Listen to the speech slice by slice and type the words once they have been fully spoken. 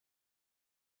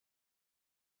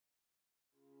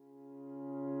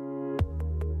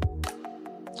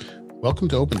Welcome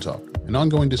to Open Talk, an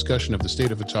ongoing discussion of the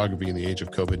state of photography in the age of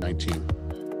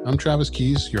COVID-19. I'm Travis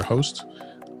Keys, your host,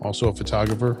 also a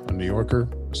photographer, a New Yorker,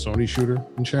 a Sony shooter,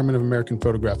 and chairman of American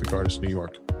Photographic Artists New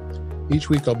York.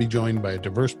 Each week I'll be joined by a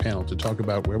diverse panel to talk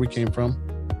about where we came from,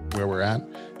 where we're at,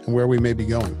 and where we may be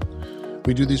going.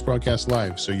 We do these broadcasts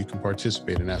live so you can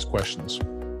participate and ask questions.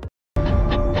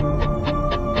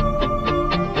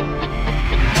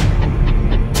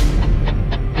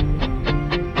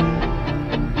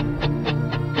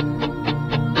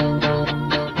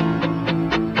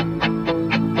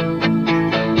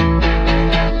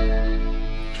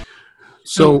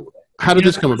 So how did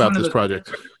this come about, this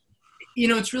project? You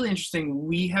know, it's really interesting.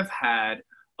 We have had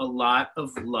a lot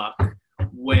of luck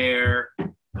where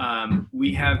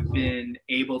we have been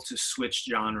able to switch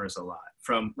genres a lot.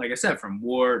 From, like I said, from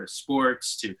war to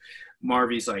sports to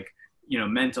Marvi's, like, you know,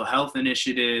 mental health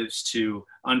initiatives to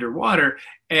underwater.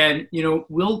 And, you know,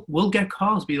 we'll get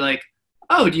calls be like,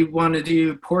 oh, do you want to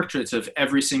do portraits of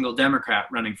every single Democrat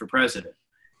running for president?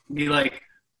 Be like,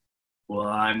 well,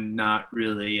 I'm not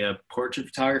really a portrait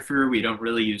photographer. We don't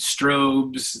really use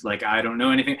strobes. Like, I don't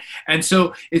know anything. And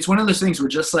so it's one of those things where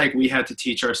just like we had to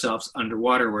teach ourselves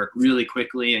underwater work really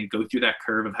quickly and go through that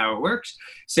curve of how it works.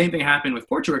 Same thing happened with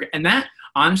portrait work. And that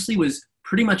honestly was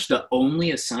pretty much the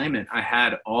only assignment I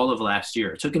had all of last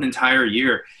year. It took an entire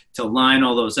year to line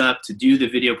all those up, to do the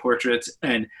video portraits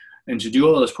and to do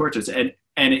all those portraits.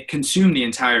 And it consumed the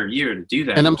entire year to do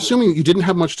that. And I'm assuming you didn't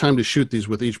have much time to shoot these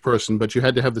with each person, but you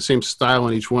had to have the same style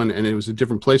on each one, and it was at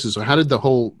different places. So how did the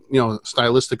whole,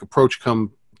 stylistic approach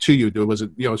come to you? Was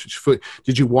it,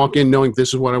 did you walk in knowing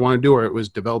this is what I want to do, or it was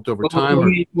developed over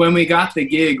time? When we got the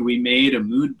gig, we made a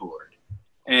mood board,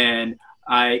 and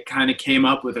I kind of came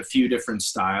up with a few different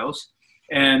styles.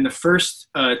 And the first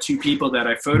two people that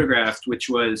I photographed, which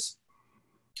was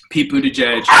Pete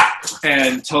Buttigieg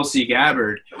and Tulsi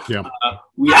Gabbard,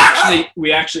 we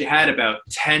actually had about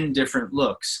 10 different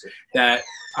looks that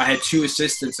I had two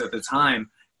assistants at the time,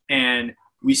 and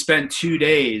we spent 2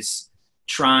 days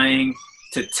trying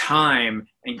to time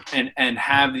and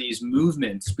have these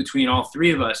movements between all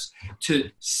three of us to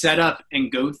set up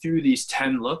and go through these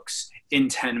 10 looks in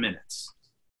 10 minutes.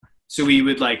 So we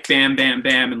would like bam, bam,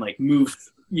 bam, and like move,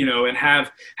 and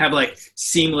have like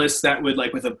seamless that would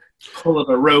like with a pull of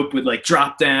a rope would like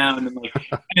drop down and like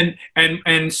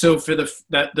and so for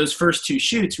those first two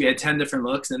shoots we had 10 different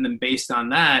looks, and then based on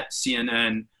that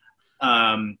CNN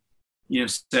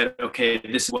said, okay,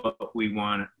 this is what we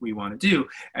want to do.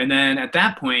 And then at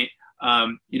that point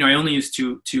I only used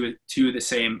two of the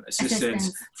same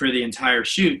assistants for the entire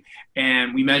shoot,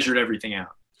 and we measured everything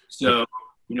out. So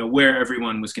where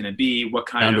everyone was going to be, what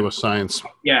kind down of to a science.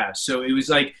 Yeah. So it was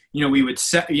like, we would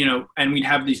set, and we'd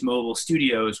have these mobile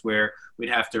studios where we'd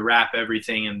have to wrap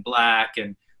everything in black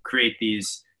and create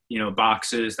these,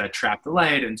 boxes that trap the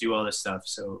light and do all this stuff.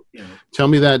 So, Tell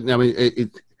me that. I mean,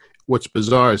 what's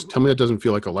bizarre is, tell me that doesn't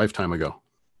feel like a lifetime ago.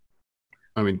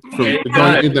 I mean,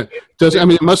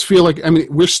 it must feel like,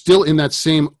 we're still in that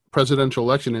same presidential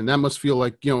election, and that must feel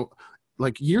like,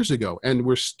 like years ago, and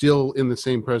we're still in the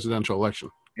same presidential election.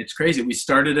 It's crazy. We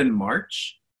started in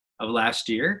March of last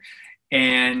year,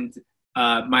 and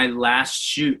my last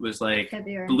shoot was like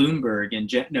February. Bloomberg in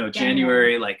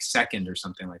January like 2nd or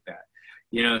something like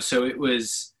that. So it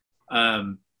was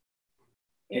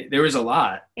there was a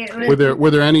lot. Were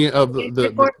there any of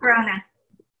before Corona?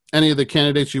 Any of the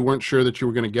candidates you weren't sure that you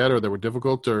were going to get, or that were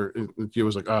difficult, or it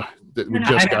was like, we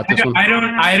just got this one?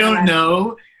 I don't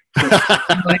know. You're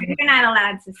not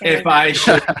allowed to say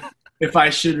if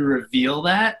I should reveal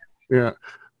that. Yeah.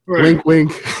 Wink,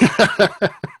 wink.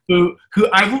 who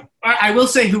I will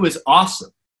say who was awesome.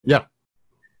 Yeah.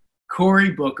 Cory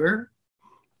Booker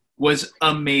was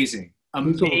amazing.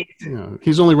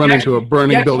 He's only run into a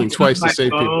burning building twice to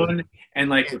save people.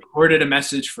 And like recorded a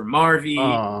message for Marvi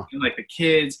and like the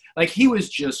kids. Like, he was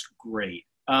just great.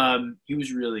 He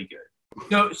was really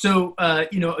good. So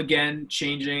again,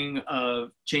 changing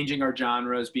our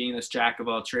genres, being this jack of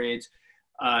all trades,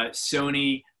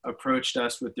 Sony approached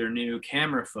us with their new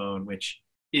camera phone, which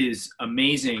is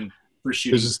amazing for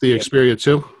shooting. Is this the Xperia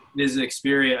 2? This is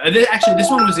Xperia. Actually, this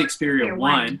one was the Xperia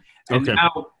 1. And okay.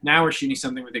 now we're shooting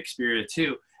something with Xperia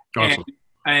 2. Awesome.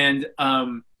 And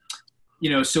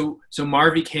so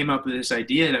Marvi came up with this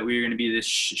idea that we were going to be this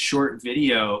short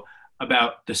video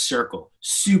about the circle,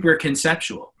 super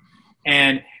conceptual.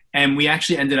 And we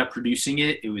actually ended up producing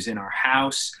it. It was in our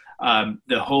house.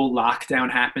 The whole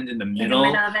lockdown happened in the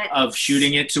middle of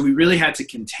shooting it. So we really had to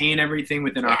contain everything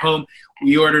within our home.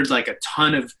 We ordered like a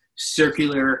ton of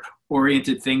circular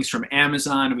oriented things from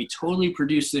Amazon, and we totally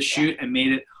produced this shoot and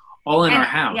made it all in And, our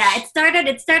house. Yeah, it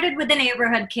started with the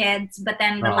neighborhood kids, but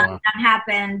then the lockdown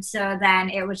happened, so then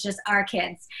it was just our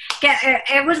kids.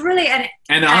 It was really us.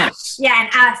 Yeah, and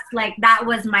us, like that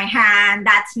was my hand,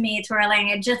 that's me twirling.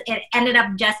 It ended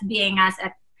up just being us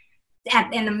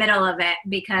in the middle of it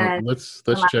because let's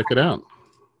check it out.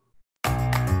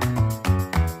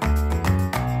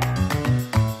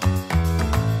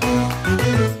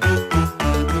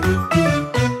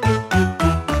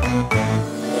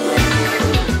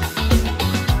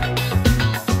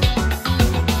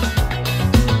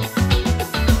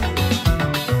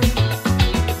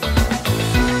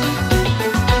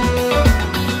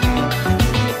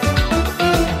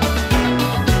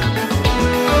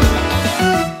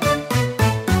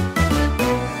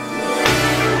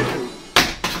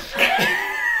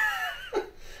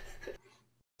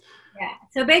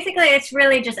 So basically, it's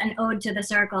really just an ode to the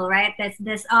circle, right?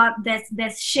 This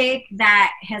shape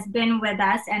that has been with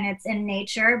us, and it's in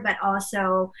nature, but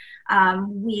also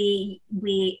we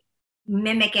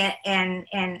mimic it in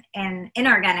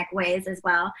inorganic ways as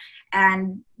well,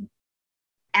 and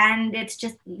it's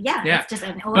just it's just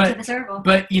an ode to the circle.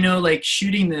 But like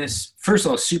shooting this, first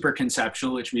of all, super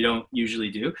conceptual, which we don't usually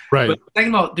do. Right. But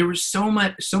second of all, there was so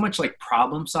much like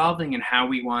problem solving and how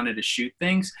we wanted to shoot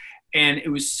things. And it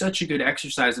was such a good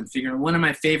exercise in figuring. One of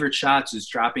my favorite shots is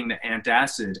dropping the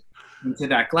antacid into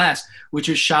that glass, which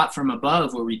is shot from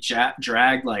above, where we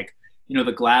drag like,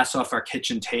 the glass off our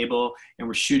kitchen table, and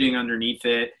we're shooting underneath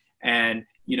it, and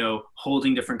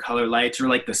holding different color lights, or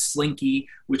like the slinky,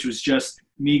 which was just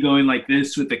me going like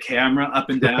this with the camera up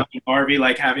and down, Marvi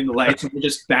like having the lights, and we're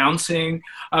just bouncing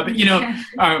up,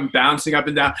 bouncing up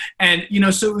and down, and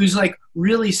so it was like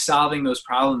really solving those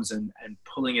problems and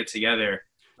pulling it together.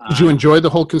 Did you enjoy the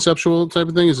whole conceptual type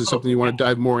of thing? Is it something you want to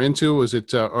dive more into? Is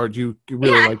it, or do you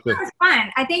really like the? It was fun.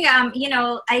 I think,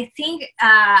 I think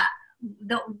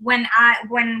when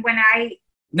I.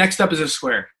 Next up is a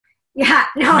square. Yeah,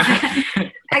 no, I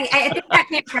think that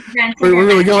came from Jen. We're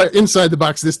really going inside the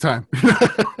box this time.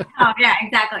 Oh yeah,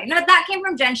 exactly. No, that came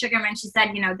from Jen Sugarman. She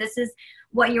said, this is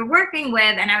what you're working with,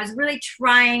 and I was really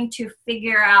trying to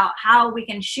figure out how we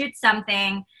can shoot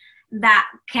something that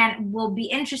will be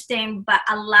interesting, but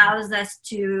allows us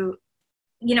to,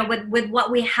 with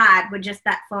what we had with just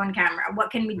that phone camera, what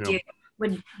can we do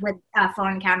with a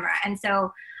phone camera? And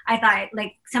so I thought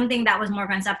like something that was more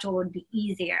conceptual would be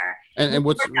easier. And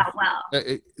what's worked out well.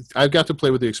 I've got to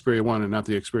play with the Xperia 1 and not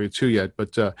the Xperia 2 yet,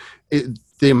 but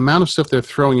the amount of stuff they're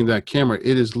throwing into that camera,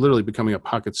 it is literally becoming a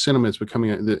pocket cinema. It's becoming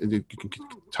you can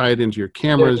tie it into your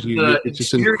cameras. It's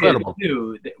just incredible.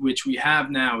 Too, which we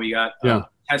have now. We got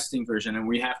testing version, and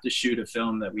we have to shoot a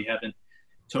film that we haven't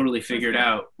totally figured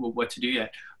out what to do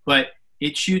yet. But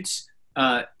it shoots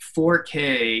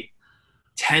 4K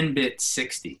 10-bit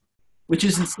 60, which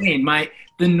is insane.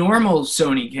 The normal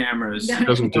Sony cameras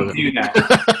don't do that.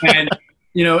 And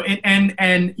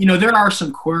there are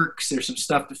some quirks. There's some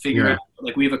stuff to figure out.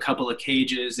 Like we have a couple of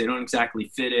cages. They don't exactly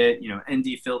fit it.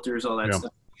 ND filters, all that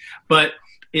stuff. But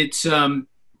it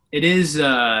is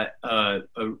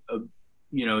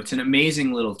it's an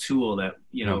amazing little tool that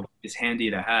is handy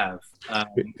to have.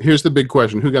 Here's the big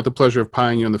question: who got the pleasure of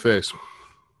pieing you in the face?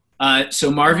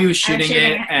 So Marvi was shooting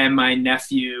it, and my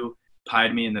nephew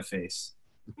pied me in the face.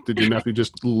 Did your nephew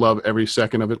just love every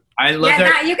second of it? I love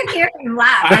that. You can hear him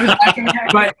laugh.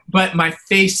 But my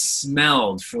face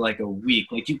smelled for like a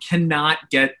week. Like you cannot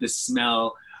get the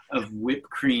smell of whipped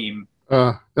cream.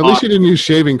 At least you didn't use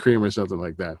shaving cream or something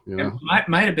like that. It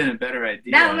might have been a better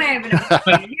idea. That might have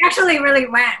been. We actually really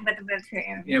went with the whipped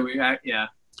cream. Yeah.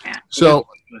 So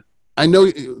I know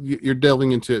you're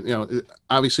delving into,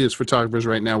 obviously as photographers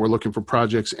right now, we're looking for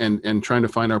projects and trying to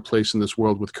find our place in this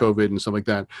world with COVID and stuff like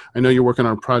that. I know you're working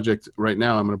on a project right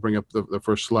now. I'm going to bring up the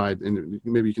first slide, and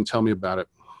maybe you can tell me about it.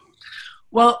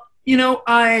 Well, we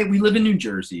live in New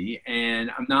Jersey,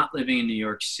 and I'm not living in New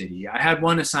York City. I had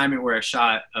one assignment where I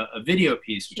shot a video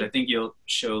piece, which I think you'll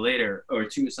show later, or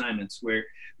two assignments where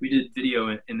we did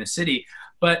video in the city.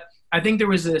 But I think there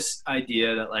was this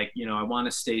idea that I want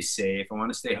to stay safe. I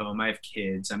want to stay home. I have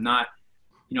kids. I'm not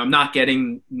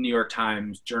getting New York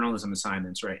Times journalism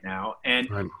assignments right now.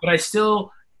 But I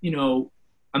still,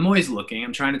 I'm always looking.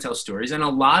 I'm trying to tell stories. And a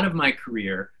lot of my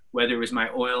career, whether it was my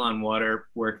oil on water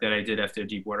work that I did after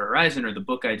Deepwater Horizon or the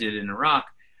book I did in Iraq,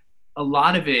 a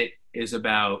lot of it is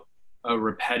about a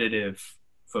repetitive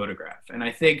photograph. And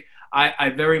I think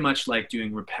I very much like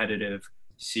doing repetitive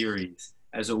series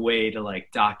as a way to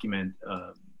document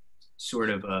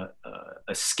sort of a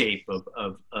escape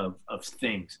of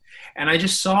things. And I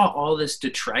just saw all this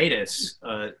detritus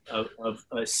of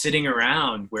sitting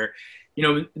around where, you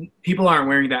know, people aren't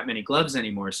wearing that many gloves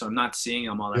anymore, so I'm not seeing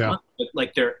them all that much. But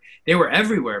like they were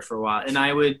everywhere for a while, and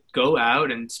I would go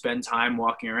out and spend time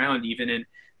walking around, even in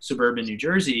suburban New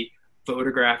Jersey,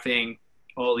 photographing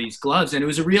all these gloves. And it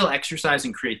was a real exercise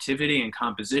in creativity and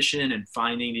composition and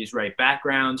finding these right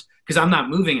backgrounds, because I'm not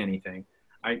moving anything.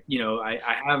 I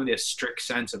have this strict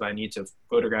sense of I need to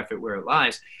photograph it where it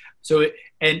lies. So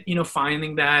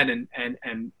finding that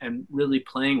and really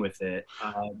playing with it.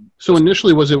 So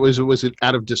initially, was it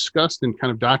out of disgust and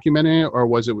kind of documenting it, or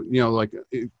was it, you know, like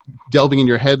delving in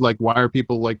your head, like, why are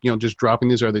people, like, you know, just dropping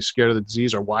these? Are they scared of the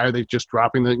disease, or why are they just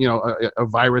dropping the, you know, a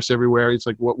virus everywhere? It's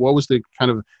like, what was the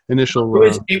kind of initial?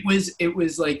 It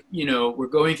was like, you know, we're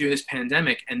going through this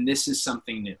pandemic, and this is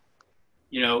something new.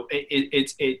 You know,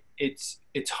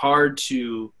 it's hard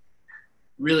to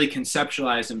really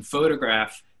conceptualize and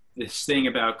photograph this thing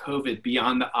about COVID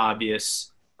beyond the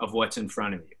obvious of what's in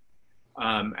front of you.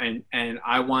 And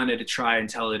I wanted to try and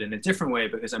tell it in a different way,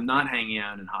 because I'm not hanging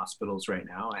out in hospitals right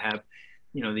now. I have,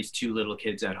 you know, these 2 little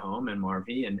kids at home and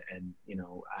Marvi, and you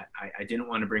know, I didn't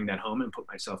want to bring that home and put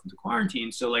myself into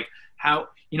quarantine. So like, how,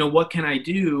 you know, what can I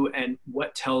do, and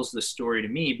what tells the story to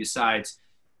me besides,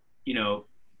 you know,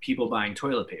 people buying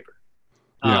toilet paper?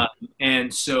 Yeah.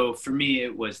 And so for me,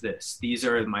 it was this. These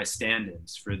are my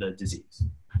stand-ins for the disease.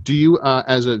 Do you,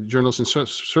 as a journalist, and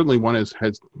certainly one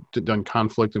has done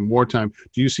conflict and wartime,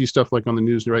 do you see stuff like on the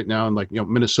news right now, and like, you know,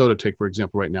 Minnesota, take for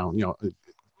example, right now, you know,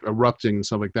 erupting and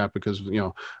stuff like that because, you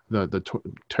know, the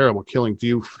terrible killing? Do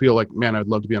you feel like, man, I'd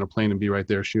love to be on a plane and be right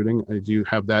there shooting? Do you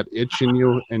have that itch in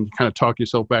you and kind of talk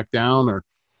yourself back down? Or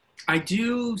I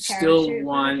do still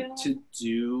want to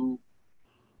do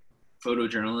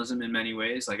photojournalism in many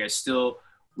ways. Like, I still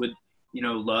would, you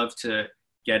know, love to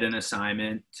get an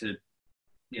assignment to,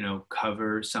 you know,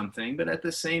 cover something, but at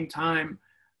the same time,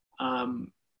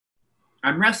 I'm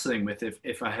wrestling with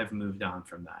if I have moved on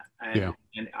from that.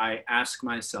 And I ask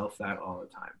myself that all the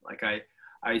time. Like,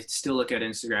 I still look at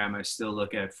Instagram, I still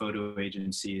look at photo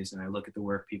agencies, and I look at the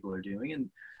work people are doing, and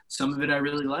some of it I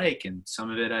really like, and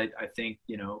some of it I think,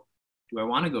 you know, do I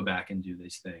want to go back and do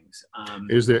these things?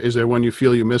 Is there one you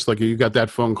feel you missed? Like, you got that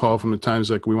phone call from the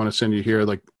Times, like, we want to send you here,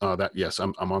 like, that, yes,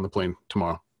 I'm on the plane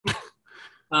tomorrow.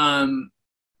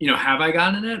 You know, have I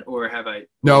gotten it, or have I?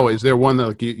 No, is there one that,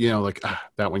 like, you know, like,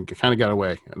 that one kind of got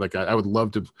away? Like, I would love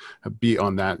to be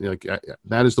on that. Like,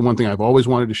 that is the one thing I've always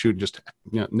wanted to shoot, just,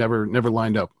 you know, never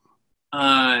lined up.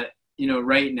 You know,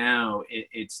 right now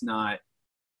it's not.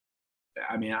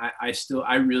 I mean,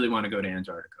 I really want to go to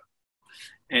Antarctica,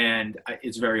 and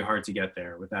it's very hard to get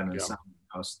there without an assignment.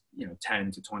 Costs, you know,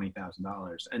 $10,000 to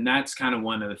 $20,000, and that's kind of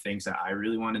one of the things that I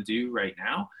really want to do right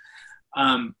now.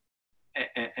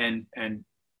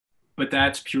 But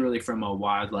that's purely from a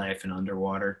wildlife and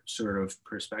underwater sort of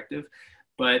perspective.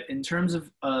 But in terms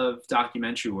of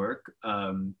documentary work,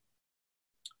 I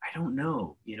don't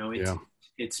know. You know,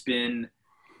 it's been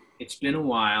a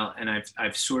while, and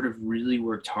I've sort of really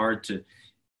worked hard to,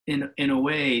 in a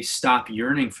way, stop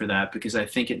yearning for that, because I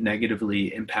think it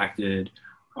negatively impacted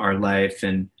our life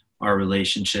and our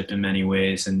relationship in many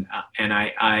ways. And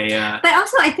I but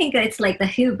also I think it's like the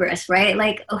hubris, right?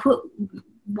 Like,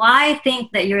 why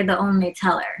think that you're the only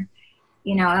teller,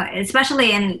 you know,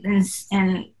 especially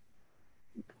in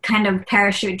kind of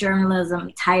parachute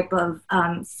journalism type of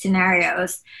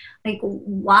scenarios. Like,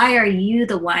 why are you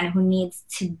the one who needs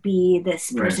to be this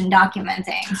person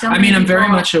documenting? So I mean, I'm very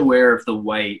much aware of the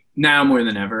white now more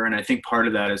than ever, and I think part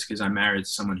of that is because I'm married to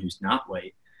someone who's not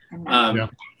white.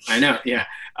 I know, yeah.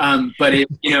 But it,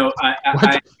 you know,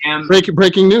 I am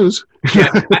breaking news.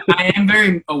 I am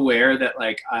very aware that,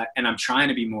 like, and I'm trying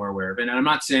to be more aware of it. And I'm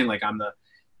not saying like I'm the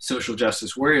social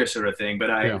justice warrior sort of thing, but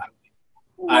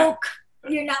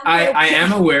you're not. I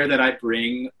am aware that I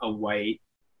bring a white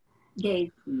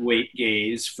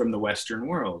gaze from the Western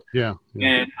world. Yeah.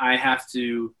 And I have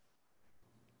to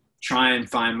try and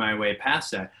find my way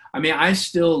past that. I mean, I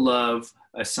still love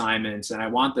assignments, and I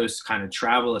want those kind of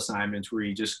travel assignments where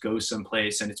you just go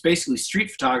someplace and it's basically street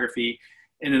photography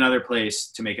in another place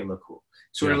to make it look cool.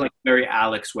 Sort of like a very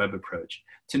Alex Webb approach.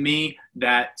 To me,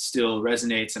 that still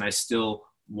resonates, and I still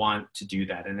want to do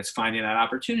that. And it's finding that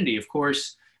opportunity. Of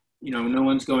course, you know, no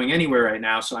one's going anywhere right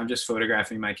now, so I'm just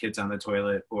photographing my kids on the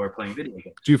toilet or playing video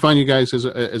games. Do you find you guys as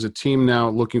a team now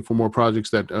looking for more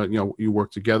projects that you know, you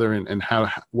work together, and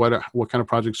what kind of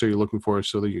projects are you looking for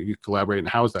so that you collaborate, and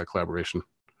how is that collaboration?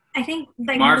 I think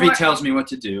like Marvi tells me what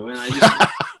to do, and I just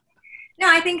No,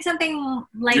 I think something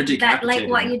like that, like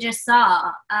what you just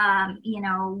saw, you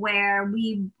know, where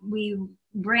we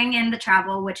bring in the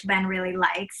travel, which Ben really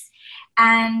likes,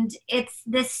 and it's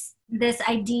this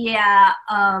idea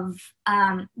of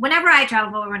whenever I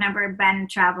travel, whenever Ben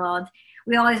traveled,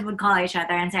 we always would call each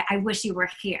other and say, "I wish you were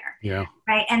here." Yeah.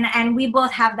 Right, and we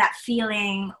both have that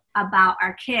feeling about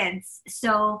our kids.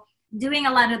 So doing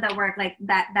a lot of the work like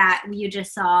that you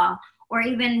just saw, or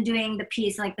even doing the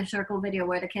piece like the circle video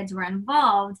where the kids were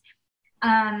involved,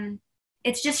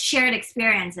 it's just shared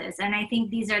experiences. And I think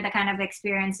these are the kind of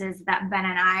experiences that Ben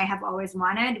and I have always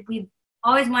wanted. We've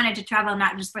always wanted to travel,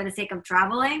 not just for the sake of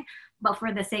traveling, but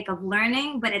for the sake of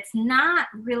learning. But it's not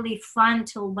really fun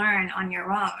to learn on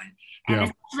your own. And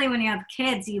especially when you have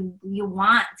kids, you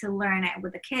want to learn it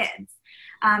with the kids,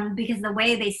 because the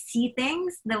way they see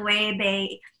things, the way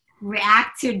they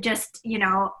react to just, you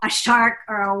know, a shark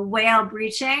or a whale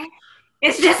breaching,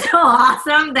 it's just so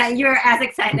awesome that you're as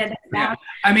excited as them. Yeah.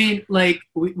 I mean, like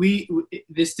we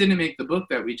this didn't make the book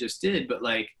that we just did, but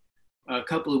like a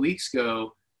couple of weeks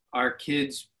ago, our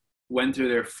kids went through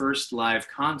their first live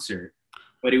concert,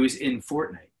 but it was in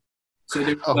Fortnite. So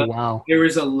there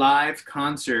was a live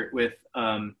concert with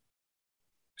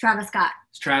Travis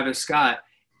Scott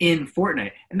in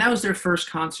Fortnite, and that was their first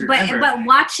concert ever. But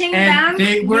watching them,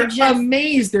 they were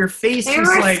amazed. Their face was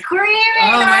like screaming.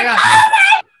 "Oh my god,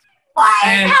 what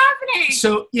is happening?"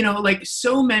 So, you know, like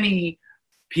so many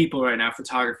people right now,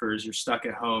 photographers, are stuck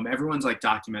at home. Everyone's like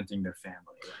documenting their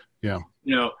family. Yeah.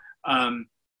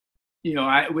 You know,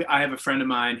 I have a friend of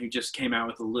mine who just came out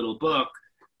with a little book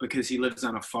because he lives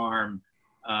on a farm,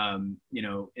 you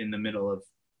know, in the middle of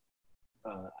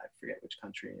I forget which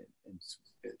country, in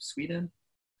Sweden.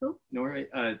 Who? Norway,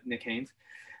 Nick Haynes.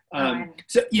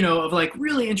 So, you know, of like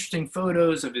really interesting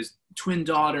photos of his twin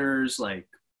daughters, like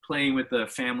playing with the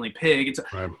family pig. It's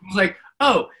like,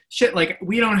 oh shit, like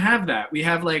we don't have that. We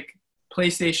have like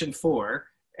PlayStation 4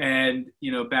 and,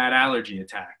 you know, bad allergy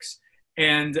attacks.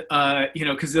 And, you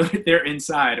know, cause they're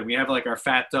inside and we have like our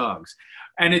fat dogs.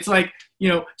 And it's like, you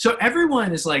know, so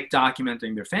everyone is like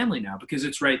documenting their family now because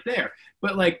it's right there.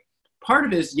 But like, part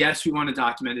of it is, yes, we want to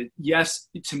document it. Yes,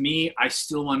 to me, I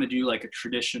still want to do like a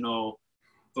traditional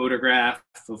photograph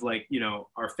of like, you know,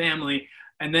 our family.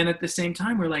 And then at the same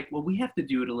time, we're like, well, we have to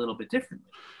do it a little bit differently.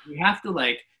 We have to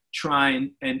like try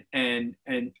and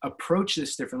approach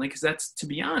this differently, because that's, to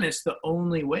be honest, the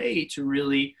only way to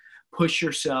really push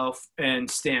yourself and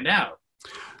stand out.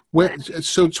 Well,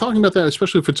 so talking about that,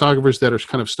 especially photographers that are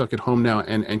kind of stuck at home now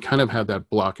and kind of have that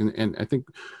block. And I think,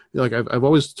 like I've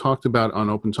always talked about on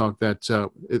Open Talk, that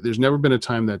there's never been a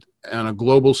time that on a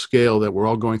global scale that we're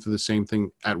all going through the same thing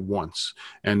at once.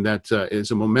 And that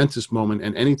is a momentous moment.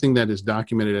 And anything that is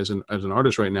documented as an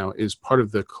artist right now is part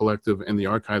of the collective and the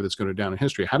archive that's going to go down in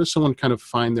history. How does someone kind of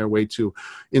find their way to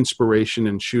inspiration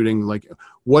and shooting? Like,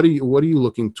 what are you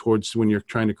looking towards when you're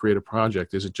trying to create a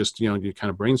project? Is it just, you know, you kind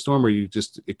of brainstorm, or you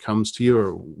just, it comes to you,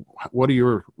 or what are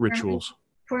your rituals?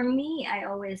 For me, I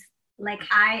always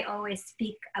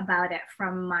speak about it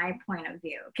from my point of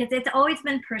view, because it's always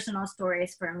been personal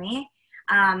stories for me.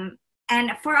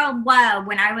 And for a while,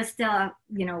 when I was still,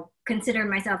 you know, considered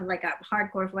myself like a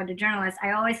hardcore photojournalist,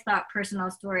 I always thought personal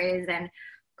stories and,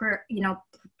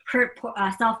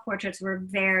 self-portraits were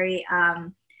very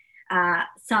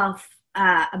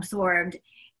self-absorbed.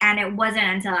 And it wasn't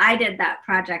until I did that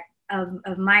project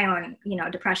of my own, you know,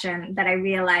 depression, that I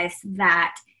realized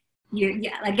that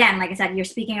again, like I said, you're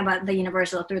speaking about the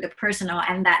universal through the personal,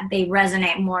 and that they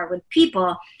resonate more with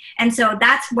people. And so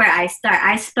that's where I start.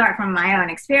 I start from my own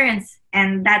experience,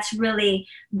 and that's really,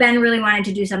 Ben really wanted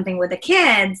to do something with the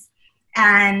kids,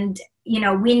 and, you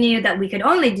know, we knew that we could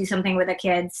only do something with the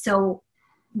kids. So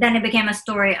then it became a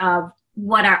story of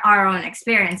what are our own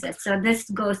experiences. So this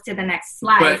goes to the next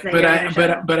slide. But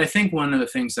I think one of the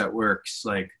things that works,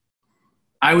 like,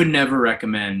 I would never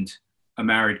recommend a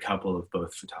married couple of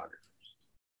both photographers.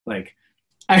 Like,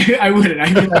 I wouldn't.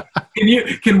 I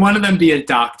mean, can one of them be a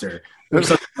doctor or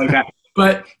something like that?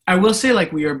 But I will say,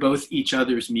 like, we are both each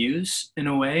other's muse in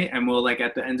a way, and we'll, like,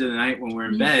 at the end of the night when we're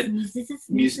in bed,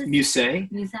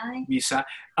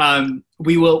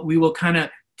 we will kind of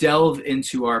delve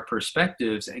into our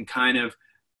perspectives and kind of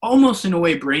almost in a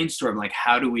way brainstorm, like,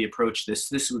 how do we approach this?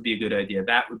 This would be a good idea.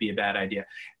 That would be a bad idea.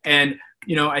 And,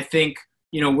 you know, I think,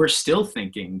 you know, we're still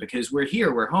thinking, because we're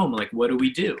here, we're home. Like, what do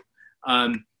we do?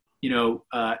 You know,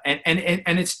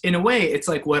 and it's, in a way, it's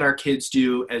like what our kids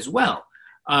do as well.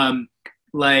 I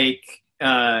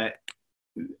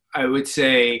would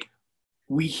say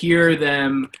we hear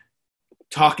them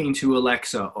talking to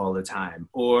Alexa all the time,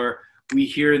 or we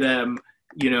hear them,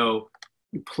 you know,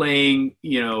 playing,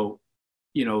 you know,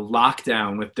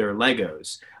 lockdown with their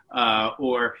Legos,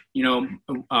 or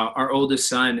our oldest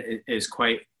son is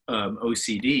quite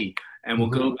OCD, and will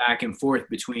go back and forth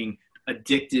between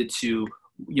addicted to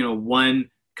one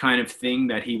kind of thing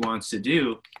that he wants to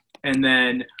do, and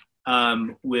then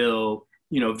will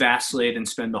vacillate and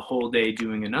spend the whole day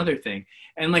doing another thing.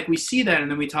 And like we see that, and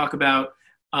then we talk about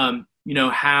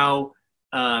how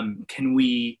can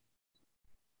we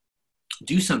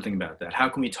do something about that? How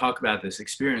can we talk about this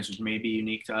experience, which may be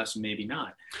unique to us and maybe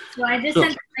not? Well, I just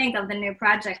sent a link of the new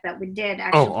project that we did.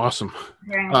 Actually, oh, awesome.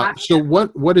 During So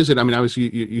what is it? I mean,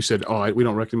 obviously you said, we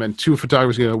don't recommend two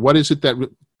photographers together. What is it that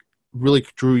really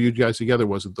drew you guys together?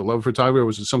 Was it the love of photography, or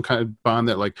was it some kind of bond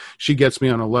that like she gets me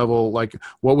on a level? Like,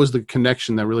 what was the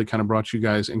connection that really kind of brought you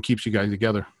guys and keeps you guys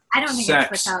together? I don't think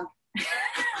it's photography.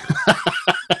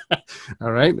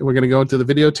 All right, we're going to go into the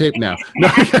videotape now.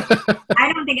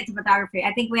 I don't think it's photography.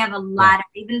 I think we have a lot of,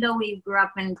 even though we grew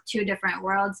up in two different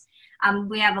worlds,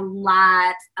 we have a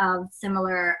lot of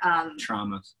similar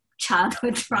traumas,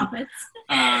 childhood traumas.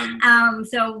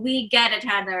 So we get each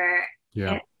other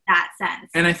in that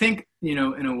sense. And I think, in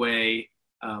a way,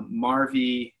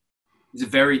 Marvi is a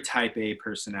very type A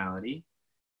personality,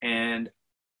 and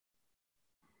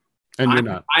you're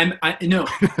not. No,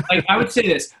 like I would say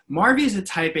this: Marvi is a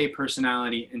type A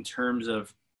personality in terms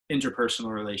of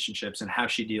interpersonal relationships and how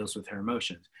she deals with her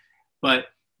emotions, but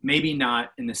maybe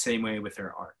not in the same way with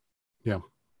her art. Yeah,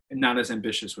 and not as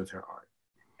ambitious with her art.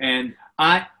 And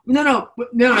I'm not.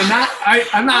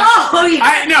 I'm not. Oh,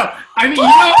 yeah. No. I mean,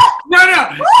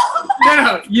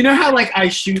 no. You know how like I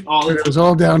shoot all. It was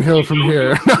all downhill from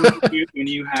here. When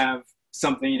you have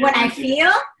something. What I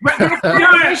feel?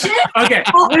 No. Okay.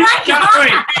 Oh my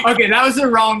God. Okay, that was the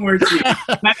wrong word to use.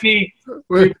 Let me. All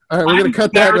right, we're going to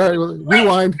cut that. All right,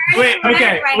 rewind. Wait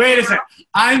a second.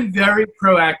 I'm very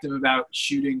proactive about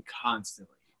shooting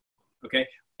constantly. Okay?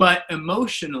 But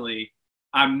emotionally,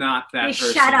 I'm not that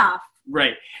person. Shut off.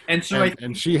 Right. And so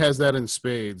and she has that in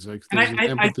spades. Like there's an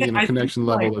empathy and a connection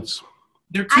level that's.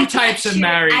 There are two types of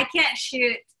married. I can't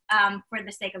shoot for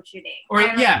the sake of shooting. Or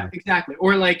exactly.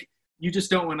 Or like you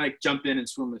just don't want to like jump in and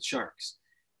swim with sharks.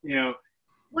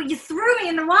 Well, you threw me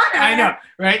in the water. I know,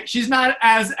 right? She's not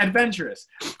as adventurous.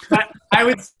 But I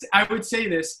would say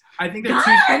this. I think they're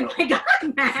oh my God,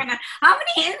 man. How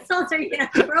many insults are you going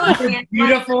to throw at me?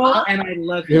 Beautiful, and I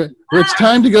love you. It's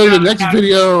time to go to the next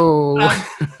video.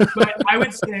 But I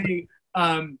would say,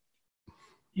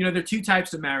 there are two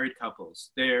types of married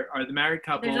couples. There are the married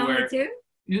couple There's only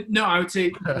two? No, I would say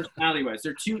personality-wise.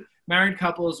 There are two married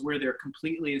couples where they're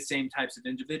completely the same types of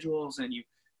individuals, and you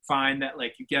find that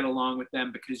like you get along with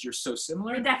them because you're so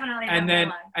similar. You're definitely and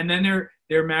then there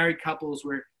are married couples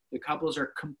where the couples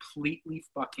are completely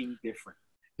fucking different.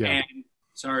 Yeah. And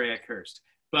sorry I cursed.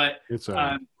 But it's all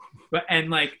right.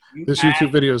 This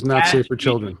YouTube video is not safe for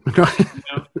children.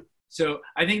 So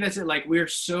I think that's it. Like we're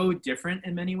so different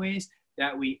in many ways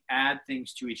that we add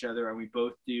things to each other, and we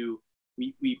both do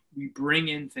we bring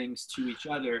in things to each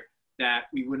other that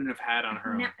we wouldn't have had on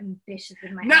her own. Not ambitious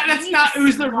with my. No, that's not. It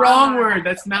was the wrong word.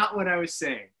 That's not what I was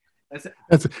saying.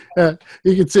 That's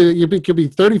you could say it could be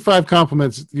 35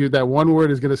 compliments. That one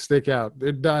word is going to stick out.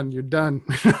 They're done. You're done.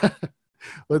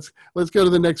 Let's go to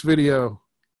the next video.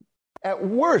 At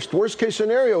worst case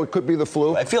scenario, it could be the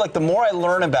flu. I feel like the more I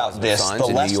learn about this, the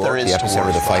less there is to epicenter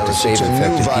of the fight to save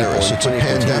infected people. It's a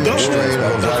pandemic strain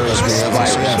of a virus we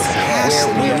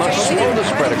haven't We must slow the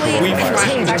spread of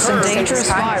coronavirus. There's a dangerous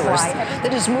virus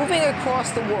that is moving across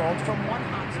the world from one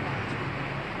hotspot.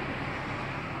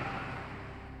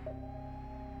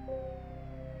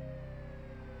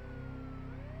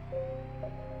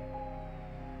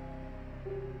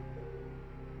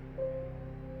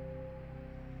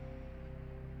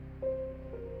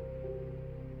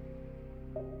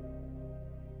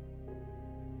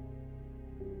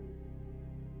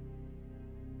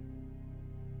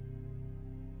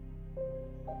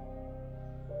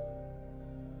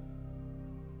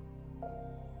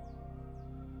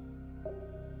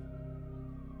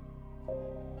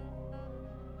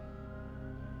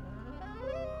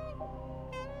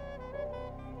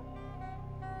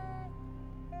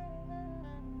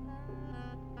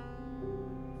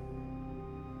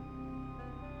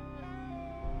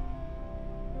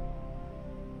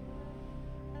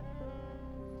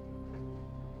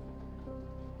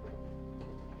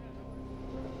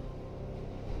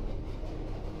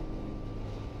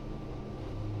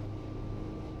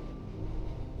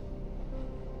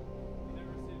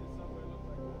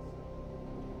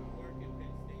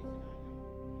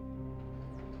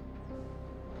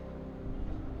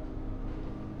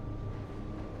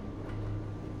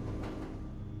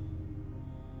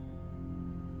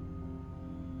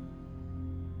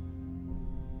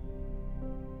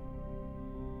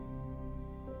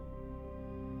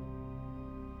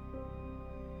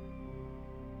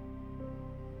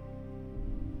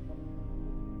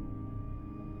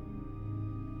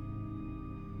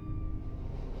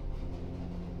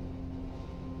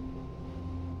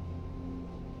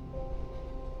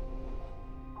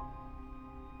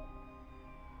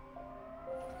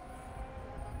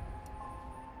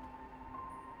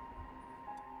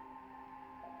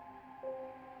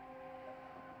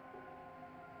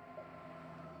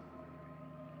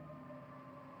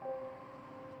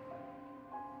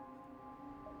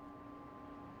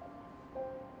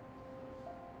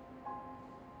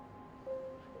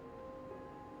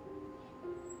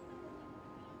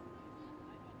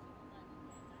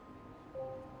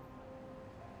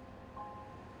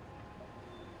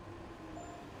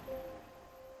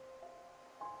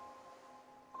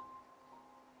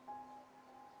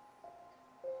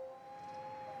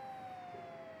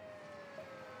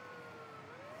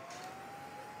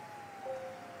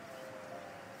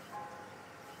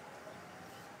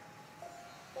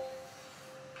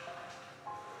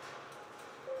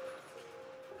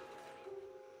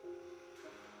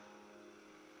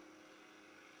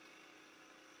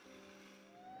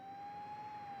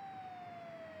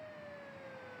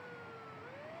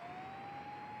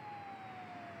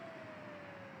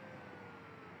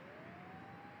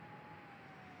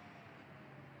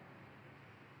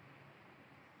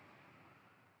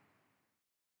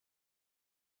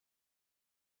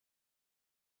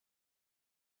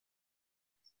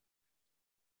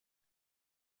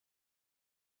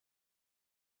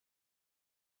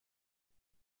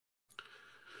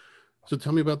 So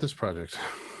tell me about this project.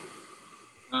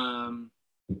 And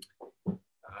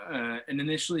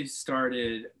initially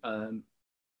started,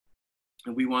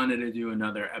 we wanted to do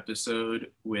another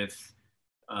episode with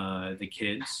the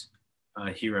kids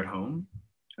here at home,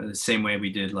 the same way we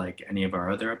did like any of our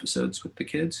other episodes with the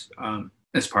kids,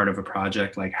 as part of a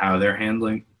project, like how they're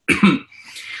handling the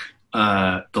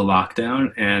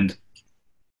lockdown. And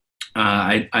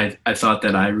I thought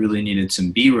that I really needed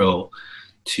some B-roll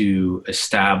to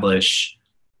establish,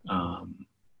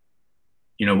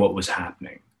 what was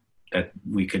happening that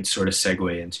we could sort of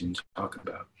segue into and talk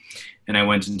about. And I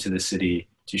went into the city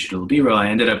to shoot a little B-roll. I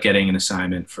ended up getting an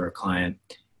assignment for a client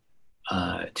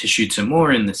to shoot some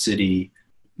more in the city,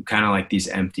 kind of like these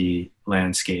empty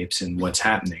landscapes and what's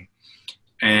happening.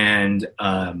 And,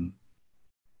 I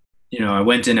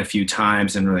went in a few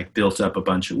times and like built up a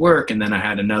bunch of work. And then I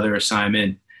had another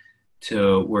assignment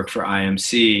to work for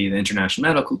IMC, the International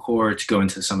Medical Corps, to go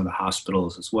into some of the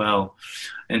hospitals as well.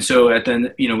 And so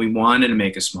we wanted to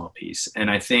make a small piece.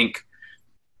 And I think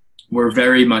we're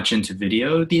very much into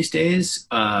video these days,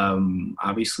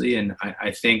 obviously. And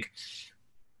I think,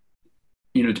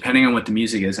 depending on what the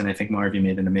music is, and I think Marvi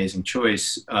made an amazing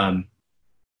choice,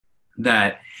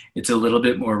 that it's a little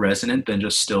bit more resonant than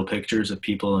just still pictures of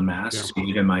people in masks,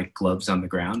 even my gloves on the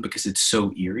ground, because it's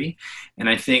so eerie. And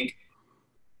I think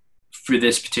for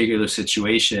this particular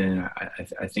situation,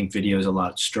 I think video is a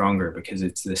lot stronger because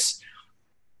it's this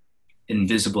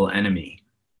invisible enemy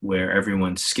where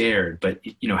everyone's scared. But,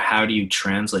 how do you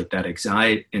translate that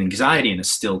anxiety in a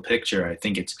still picture? I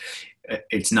think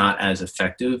it's not as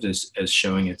effective as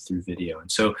showing it through video.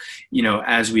 And so,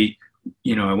 as we,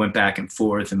 I went back and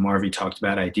forth and Marvi talked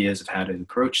about ideas of how to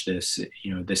approach this,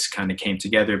 this kind of came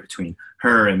together between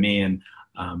her and me and,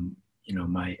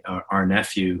 our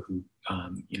nephew who,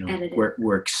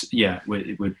 works,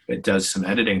 it does some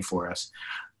editing for us.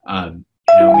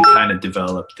 We kind of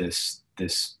developed this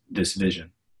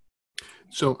vision.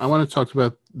 So I want to talk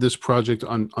about this project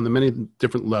on the many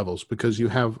different levels, because you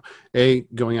have A,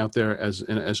 going out there as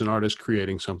an artist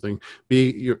creating something,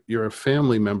 B, you're a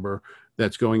family member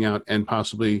that's going out and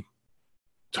possibly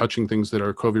touching things that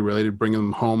are COVID related, bringing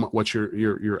them home. What's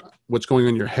what's going on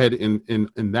in your head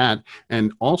in that,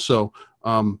 and also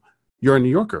you're a New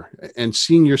Yorker and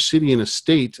seeing your city in a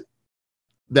state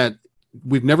that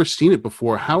we've never seen it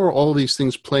before. How are all of these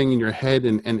things playing in your head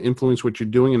and influence what you're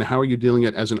doing, and how are you dealing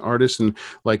it as an artist, and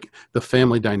like the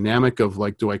family dynamic of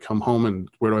like, do I come home and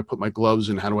where do I put my gloves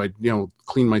and how do I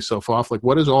clean myself off? Like,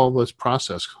 what is all this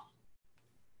process?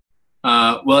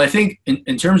 Well, I think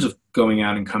in terms of going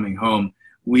out and coming home,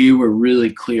 we were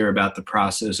really clear about the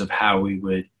process of how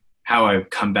I would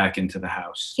come back into the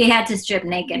house. He had to strip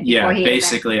naked. Yeah,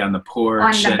 basically on the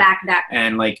porch. On the back deck.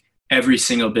 And like every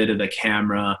single bit of the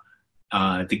camera,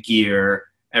 the gear,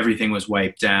 everything was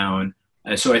wiped down.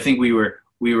 So I think we were,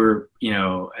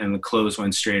 and the clothes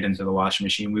went straight into the washing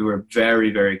machine. We were very,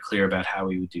 very clear about how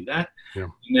we would do that. Yeah.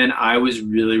 And then I was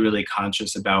really, really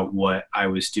conscious about what I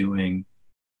was doing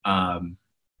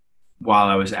while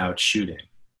I was out shooting.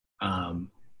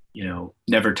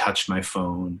 Never touched my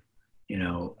phone.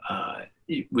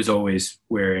 It was always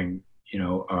wearing,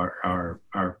 our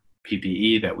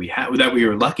PPE that we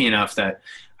were lucky enough that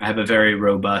I have a very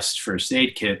robust first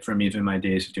aid kit from even my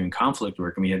days of doing conflict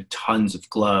work. And we had tons of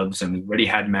gloves and we already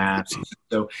had masks.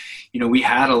 So, we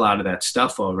had a lot of that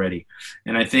stuff already.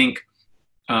 And I think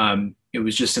it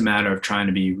was just a matter of trying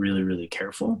to be really, really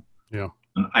careful. Yeah.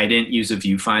 I didn't use a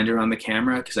viewfinder on the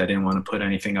camera because I didn't want to put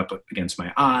anything up against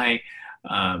my eye.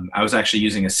 I was actually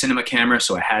using a cinema camera,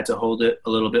 so I had to hold it a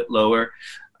little bit lower.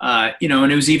 And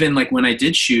it was even like when I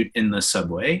did shoot in the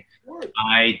subway,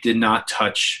 I did not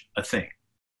touch a thing.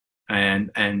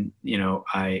 And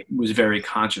I was very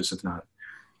conscious of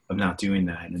not doing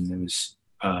that. And it was,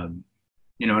 and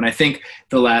I think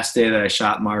the last day that I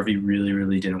shot, Marvi really,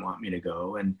 really didn't want me to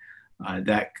go. And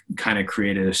that kind of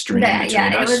created a strain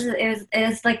between us. It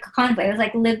was like a conflict. It was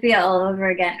like Libya all over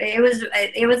again. It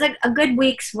was like a good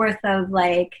week's worth of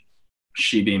like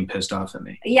she being pissed off at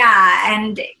me. Yeah,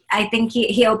 and I think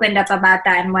he opened up about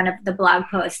that in one of the blog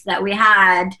posts that we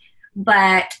had.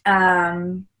 But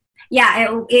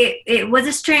it was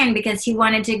a strain because he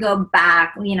wanted to go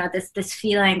back. This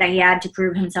feeling that he had to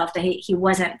prove himself that he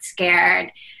wasn't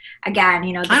scared. Again,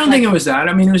 I don't think it was that.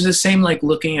 I mean, it was the same, like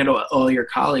looking at all your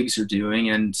colleagues are doing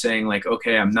and saying like,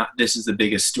 okay, this is the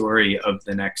biggest story of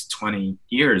the next 20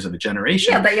 years of a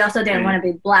generation. Yeah, but you also didn't want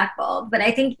to be blackballed. But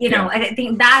I think, I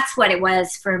think that's what it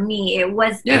was for me. It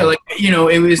was. Yeah, like,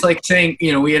 it was like saying,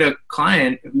 we had a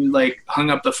client who like hung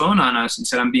up the phone on us and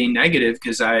said, I'm being negative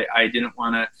because I didn't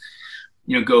want to,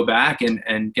 go back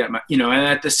and get my, and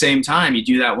at the same time, you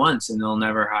do that once and they'll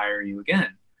never hire you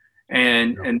again.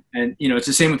 And it's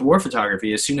the same with war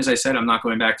photography. As soon as I said, I'm not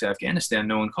going back to Afghanistan,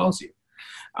 no one calls you.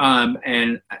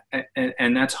 And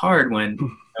that's hard when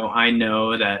I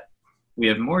know that we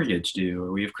have mortgage due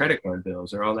or we have credit card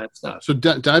bills or all that stuff. So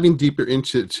diving deeper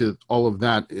into all of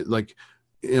that,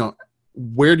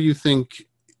 where do you think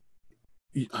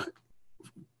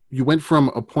you went from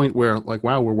a point where like,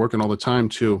 wow, we're working all the time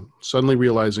to suddenly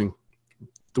realizing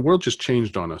the world just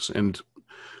changed on us? And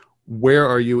where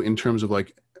are you in terms of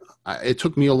like, it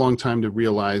took me a long time to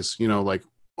realize, like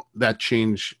that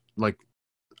change, like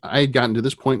I had gotten to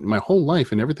this point in my whole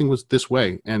life and everything was this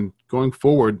way. And going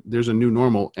forward, there's a new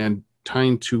normal, and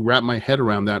trying to wrap my head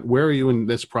around that. Where are you in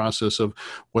this process of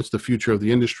what's the future of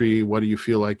the industry? What do you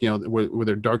feel like, were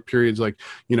there dark periods, like,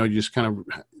 you just kind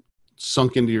of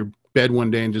sunk into your bed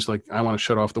one day and just like, I want to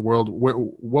shut off the world?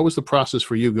 What was the process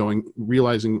for you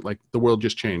realizing like the world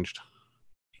just changed?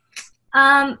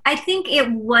 I think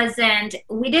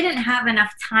we didn't have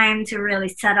enough time to really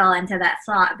settle into that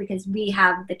thought because we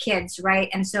have the kids, right?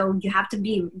 And so you have to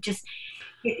be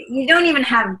you don't even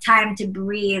have time to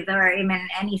breathe or even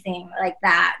anything like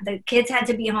that. The kids had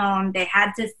to be home. They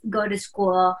had to go to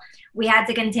school. We had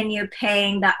to continue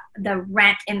paying the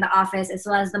rent in the office as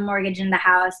well as the mortgage in the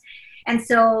house. And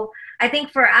so I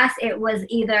think for us, it was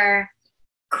either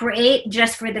create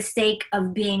just for the sake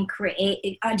of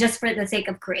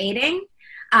creating,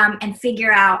 and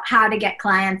figure out how to get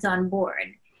clients on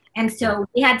board. And so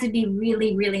we had to be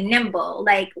really, really nimble.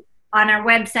 Like on our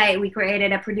website, we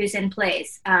created a produce in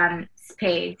place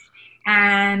page.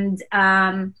 And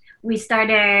we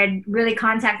started really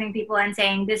contacting people and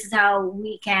saying, this is how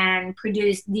we can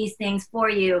produce these things for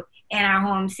you in our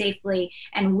home safely.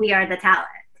 And we are the talent.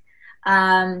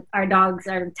 Our dogs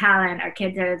are the talent. Our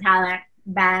kids are the talent.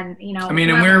 And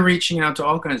we're reaching out to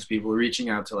all kinds of people. We're reaching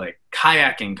out to like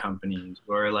kayaking companies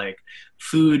or like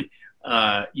food,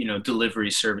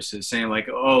 delivery services, saying like,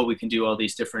 oh, we can do all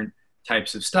these different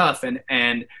types of stuff.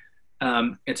 And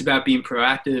it's about being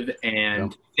proactive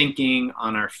and thinking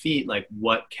on our feet, like,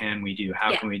 what can we do?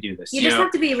 How can we do this? You just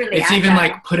have to be really It's agile. even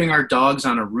like putting our dogs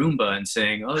on a Roomba and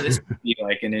saying, oh, this could be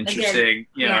like an interesting,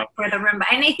 for the Roomba.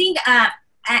 And I think,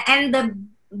 and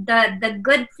the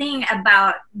good thing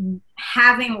about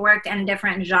having worked in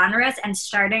different genres and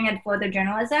starting in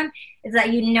photojournalism is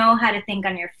that you know how to think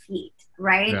on your feet,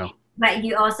 right? Yeah. But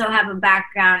you also have a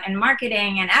background in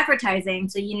marketing and advertising,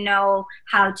 so you know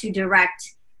how to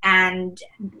direct and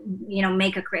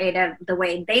make a creative the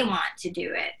way they want to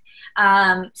do it.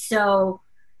 So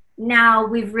now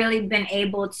we've really been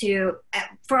able to,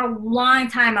 for a long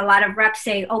time, a lot of reps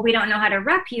say, oh, we don't know how to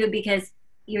rep you because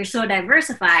you're so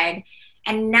diversified.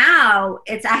 And now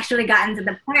it's actually gotten to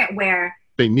the point where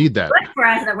they need that. It's good for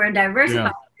us that we're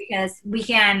diversified because we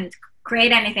can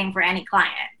create anything for any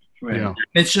client. Right. Yeah.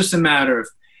 It's just a matter of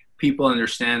people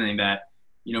understanding that,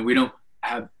 we don't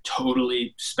have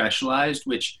totally specialized,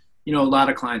 which, a lot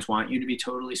of clients want you to be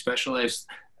totally specialized,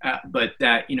 but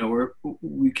that,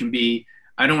 we can be,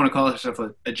 I don't want to call ourselves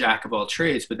a jack of all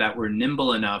trades, but that we're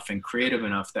nimble enough and creative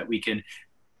enough that we can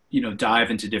dive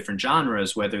into different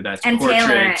genres, whether that's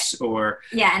portraits or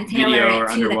video or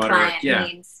underwater.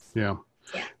 Needs. Yeah.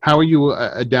 How are you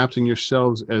adapting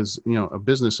yourselves as a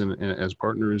business and as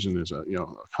partners and as a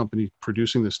company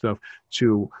producing this stuff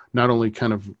to not only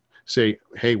kind of say,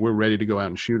 hey, we're ready to go out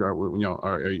and shoot?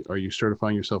 Are you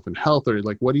certifying yourself in health, or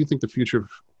like what do you think the future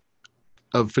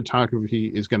of photography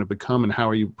is going to become, and how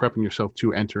are you prepping yourself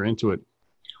to enter into it?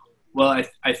 Well,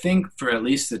 I think for at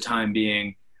least the time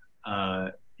being,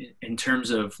 in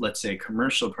terms of, let's say,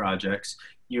 commercial projects,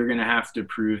 you're going to have to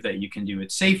prove that you can do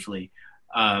it safely,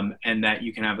 and that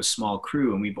you can have a small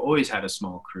crew. And we've always had a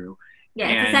small crew. Yeah,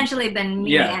 it's essentially been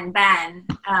me and Ben.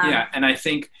 And I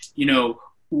think,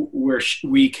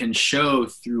 we can show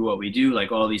through what we do,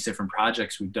 like all these different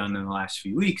projects we've done in the last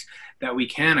few weeks, that we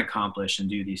can accomplish and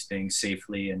do these things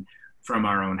safely and from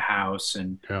our own house.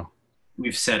 And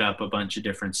we've set up a bunch of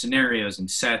different scenarios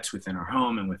and sets within our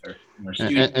home and with our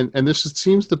students. And this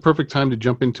seems the perfect time to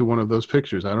jump into one of those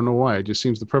pictures. I don't know why. It just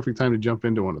seems the perfect time to jump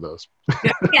into one of those. So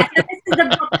this is a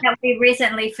book that we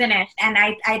recently finished. And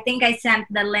I think I sent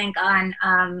the link on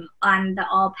the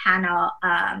all panel.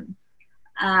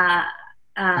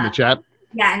 In the chat?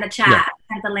 Yeah, in the chat. Yeah.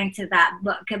 I sent the link to that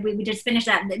book. We just finished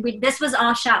that. This was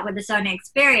all shot with the Sony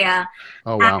Xperia.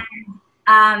 Oh, wow.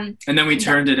 And then we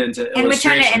turned it into illustration. And we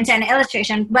turned it into an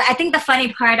illustration. But I think the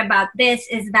funny part about this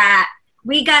is that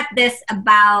we got this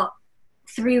about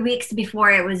 3 weeks before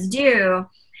it was due.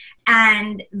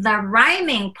 And the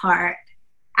rhyming part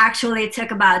actually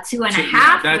took about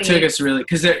 2.5 that weeks. took us really,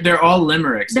 because they're all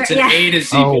limericks. It's an A to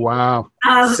Z. Oh, wow.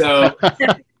 So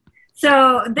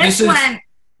this one.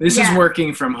 This is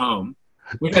working from home,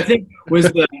 which I think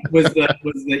was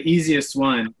the easiest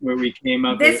one where we came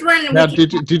up. This one. Now,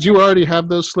 did you already have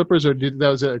those slippers, or that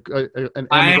was an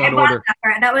Amazon order?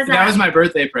 That was my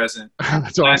birthday present.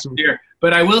 That's awesome. Year.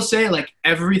 But I will say, like,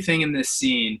 everything in this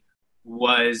scene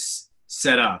was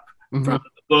set up, from the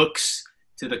books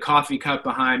to the coffee cup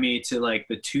behind me to like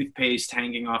the toothpaste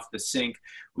hanging off the sink.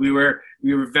 We were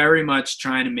very much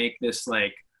trying to make this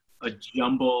like a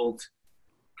jumbled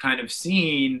kind of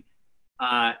scene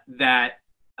that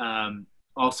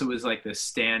also was like the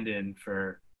stand-in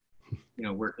for, you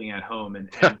know, working at home,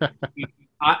 and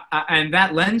that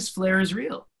lens flare is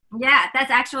real. Yeah, that's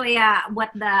actually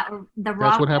what the raw.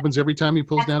 That's what happens every time he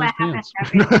pulls down his pants.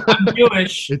 I'm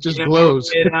Jewish. It just glows.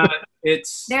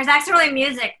 There's actually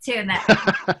music too.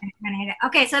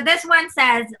 Okay, so this one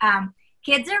says,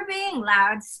 kids are being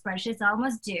loud. Spresh is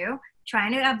almost due.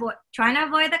 Trying to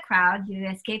avoid the crowd. You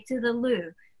escape to the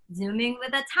loo. Zooming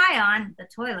with a tie on. The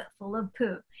toilet full of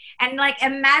poo. And like,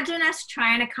 imagine us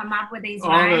trying to come up with these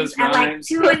rhymes at like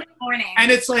 2 in the morning. And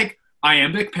it's like,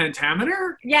 iambic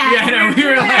pentameter? Yeah. You know, we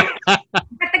were like...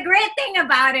 But the great thing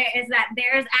about it is that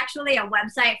there's actually a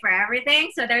website for everything.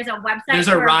 So there's a website There's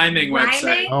a rhyming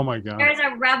website. Oh my God. There's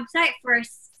a website for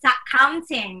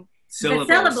counting syllables.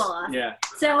 The syllables. Yeah.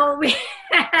 So we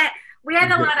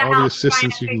had a lot of all help the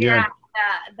assistance trying to figure out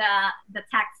the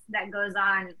text that goes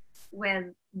on with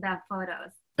the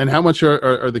photos. And how much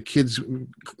are the kids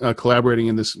collaborating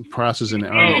in this process, and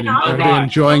are they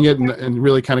enjoying it and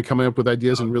really kind of coming up with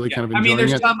ideas and really kind of enjoying it? I mean,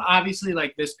 there's some, obviously,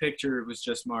 like this picture was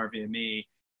just Marvi and me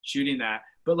shooting that.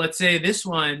 But let's say this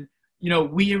one, you know,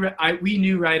 we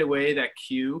knew right away that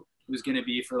Q was going to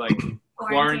be for like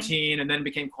quarantine, and then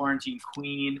became quarantine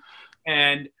queen.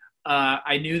 And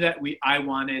I knew that I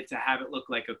wanted to have it look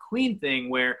like a queen thing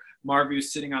where Marvi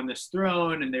was sitting on this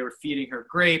throne and they were feeding her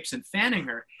grapes and fanning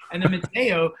her. And then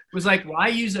Mateo was like, why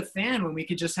use a fan when we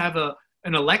could just have an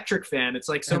electric fan? It's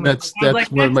like so much. That's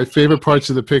like, one of my favorite parts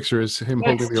of the picture is him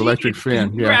holding the electric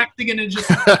fan. We're actually going to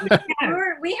just...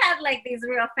 We had like these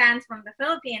real fans from the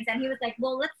Philippines, and he was like,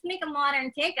 well, let's make a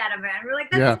modern take out of it. And we're like,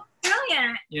 that's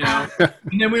brilliant. You know?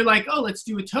 And then we were like, oh, let's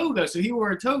do a toga. So he wore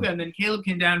a toga, and then Caleb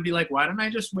came down and be like, why don't I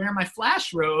just wear my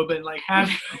flash robe and like have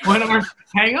one of our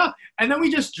hang up? And then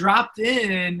we just dropped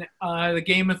in the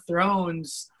Game of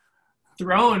Thrones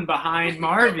throne behind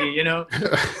Marvi, you know?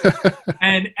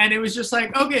 and it was just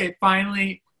like, okay,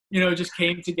 finally, you know, just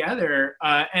came together.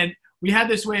 And we had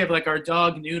this way of like, our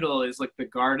dog Noodle is like the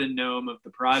garden gnome of the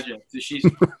project. So she's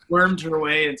wormed her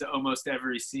way into almost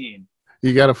every scene.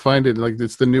 You got to find it. Like,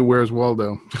 it's the new Where's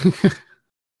Waldo.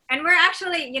 And we're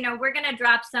actually, you know, we're going to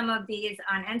drop some of these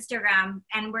on Instagram,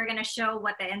 and we're going to show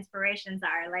what the inspirations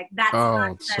are. Like that's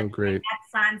it's so great.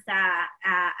 That's Sansa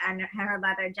and her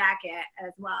leather jacket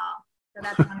as well. So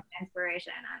that's one of the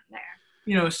inspiration on there.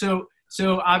 You know, so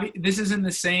this is in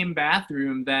the same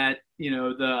bathroom that, you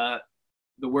know,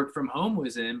 the work from home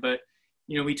was in, but,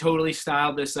 you know, we totally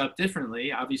styled this up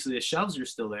differently. Obviously the shelves are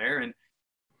still there.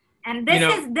 And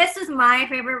this is my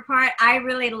favorite part. I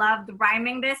really loved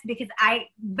rhyming this because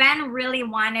Ben really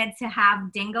wanted to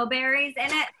have dingleberries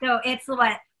in it. So it's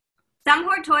what some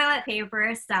hoard toilet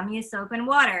paper, some use soap and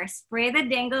water. Spray the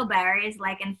dingleberries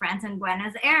like in France and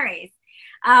Buenos Aires.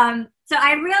 So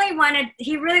he really wanted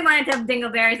to have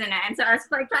dingleberries in it. And so I was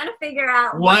like trying to figure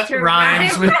out what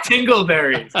rhymes with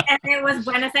dingleberries. And it was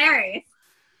Buenos Aires.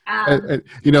 And,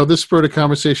 you know, this spurred a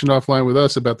conversation offline with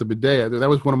us about the bidet. That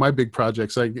was one of my big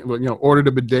projects. I, ordered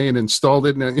a bidet and installed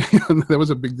it, and that was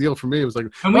a big deal for me. It was like,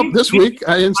 this week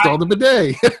I installed a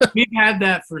bidet. We've had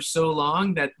that for so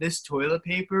long that this toilet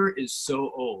paper is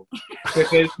so old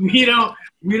because we don't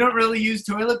really use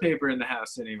toilet paper in the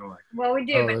house anymore. Well, we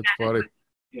do. Oh, that's funny.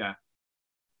 Yeah.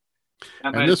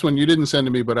 And this one you didn't send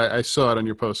to me, but I saw it on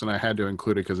your post, and I had to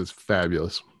include it because it's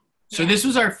fabulous. So this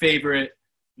was our favorite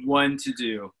one to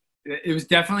do. It was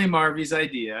definitely Marvi's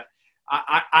idea.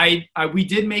 We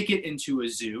did make it into a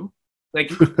zoo.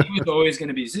 Like, it was always going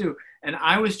to be zoo. And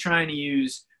I was trying to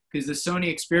use, because the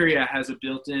Sony Xperia has a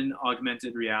built-in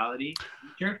augmented reality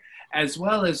feature, as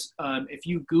well as if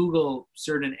you Google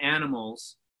certain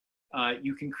animals,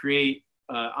 you can create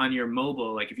on your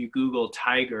mobile, like if you Google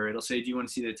tiger, it'll say, do you want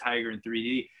to see the tiger in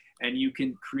 3D? And you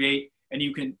can create, and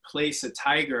you can place a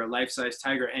tiger, a life-size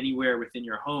tiger, anywhere within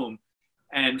your home.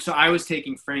 And so I was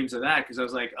taking frames of that because I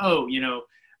was like, I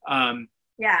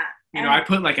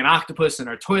put like an octopus in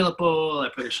our toilet bowl. I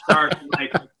put a shark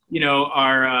like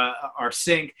our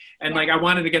sink, and like I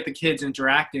wanted to get the kids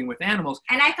interacting with animals.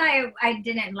 And I thought I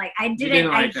hated it, and I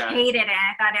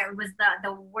thought it was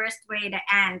the worst way to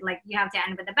end. Like, you have to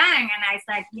end with a bang. And I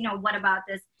said, what about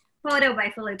this photo by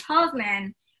Philip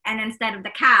Halsman? And instead of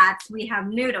the cats, we have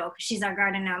Noodle, because she's our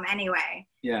garden gnome anyway.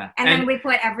 Yeah. And then we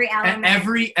put every element.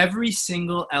 Every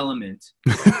single element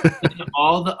in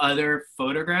all the other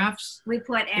photographs we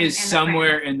put is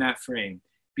somewhere in that frame.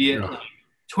 Be it like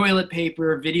toilet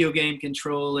paper, video game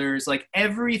controllers, like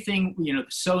everything, the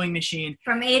sewing machine.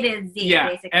 From A to Z,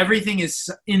 basically. Everything is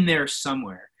in there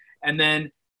somewhere. And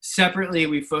then separately,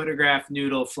 we photographed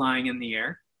Noodle flying in the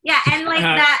air. Yeah, and like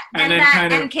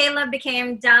and Caleb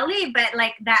became Dali, but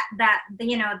like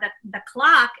the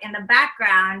clock in the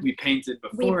background. We painted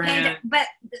beforehand. But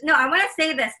no, I want to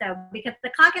say this though, because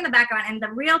the clock in the background and the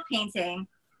real painting,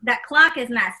 that clock is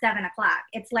not 7 o'clock.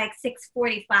 It's like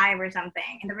 6:45 or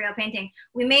something. In the real painting,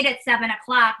 we made it 7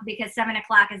 o'clock because 7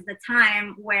 o'clock is the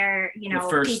time where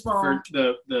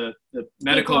the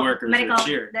medical workers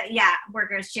cheered.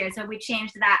 Workers cheered. So we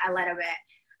changed that a little bit.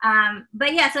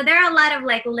 But yeah, so there are a lot of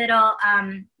like little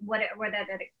what were the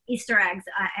Easter eggs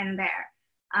in there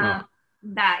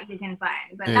that you can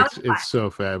find. But it's so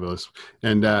fabulous.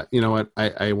 And you know what?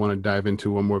 I want to dive into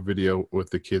one more video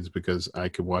with the kids because I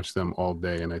could watch them all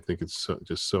day, and I think it's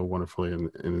just so wonderfully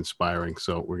and inspiring.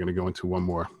 So we're going to go into one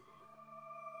more.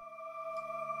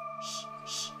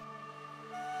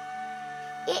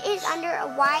 It is under a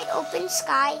wide open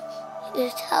sky.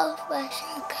 The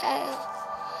television came.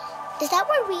 Is that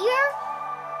where we are?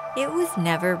 It was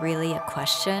never really a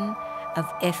question of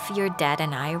if your dad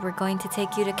and I were going to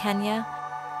take you to Kenya.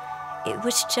 It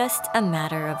was just a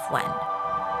matter of when. Oh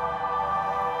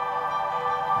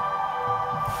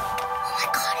my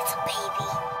God, it's a baby.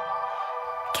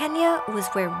 Kenya was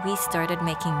where we started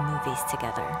making movies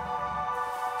together.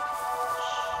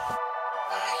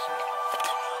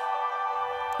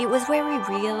 It was where we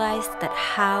realized that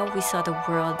how we saw the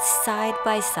world side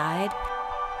by side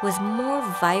was more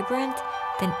vibrant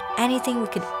than anything we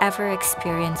could ever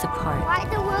experience apart. Why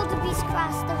the wildebeest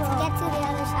cross the road? Get to the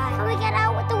other side. How we get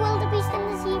out with the wildebeest and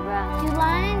the zebra? Do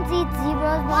lions eat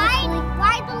zebras? Why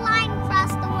the lion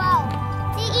cross the road?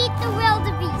 To eat the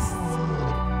wildebeest.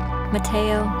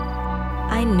 Mateo,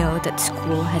 I know that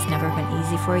school has never been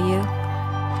easy for you,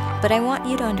 but I want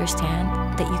you to understand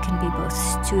that you can be both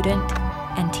student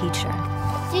and teacher.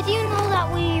 Did you know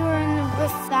that we were in the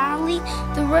Rift Valley?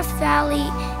 The Rift Valley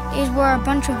is where a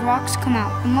bunch of rocks come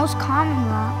out. The most common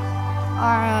rock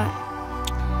are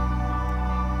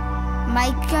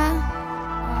mica.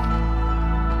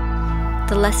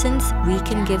 The lessons we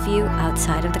can give you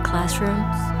outside of the classroom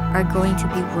are going to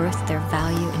be worth their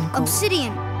value in gold.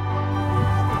 Obsidian.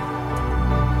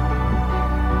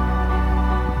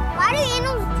 Why do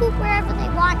animals poop wherever they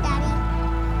want, Daddy?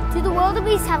 Do the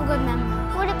wildebeest have a good memory?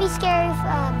 Would it be scary if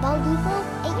bald eagle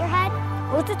ate your head?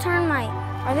 What's a termite?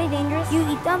 Are they dangerous? You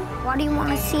eat them? Why do you want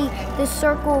to see the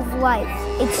circle of life?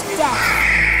 It's death.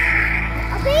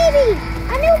 A baby!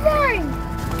 A newborn!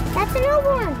 That's a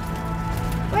newborn!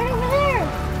 Right over there!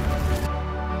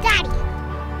 Daddy,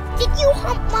 did you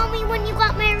hump Mommy when you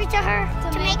got married to her?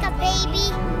 To make a baby?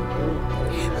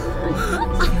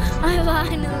 I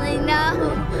finally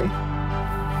know.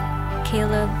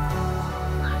 Caleb,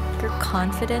 your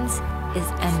confidence is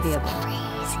enviable.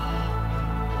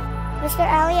 Mr.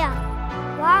 Elia,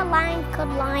 why are lions called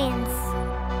lions?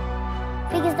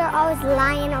 Because they're always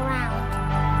lying around.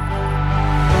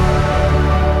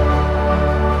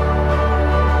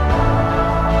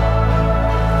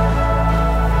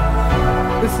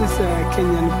 This is a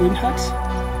Kenyan green hat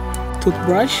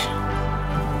toothbrush.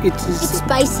 It's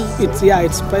spicy. It's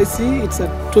spicy. It's a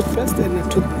toothpaste and a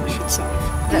toothbrush itself.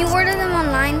 Can you order them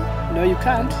online? No, you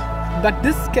can't. But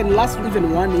this can last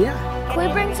even 1 year. Can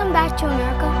we bring some back to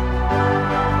America?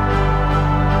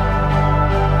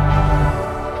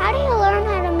 How do you learn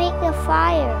how to make the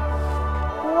fire?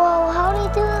 Whoa, how do you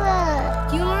do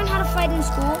that? Do you learn how to fight in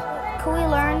school? Can we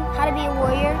learn how to be a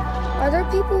warrior? Are there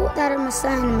people that are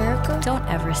Messiah in America? Don't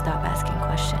ever stop asking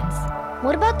questions.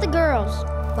 What about the girls?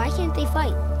 Why can't they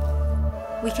fight?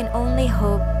 We can only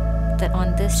hope that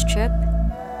on this trip,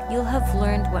 you'll have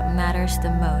learned what matters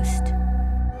the most.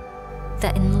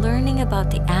 That in learning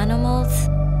about the animals,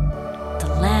 the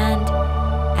land,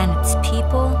 and its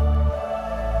people,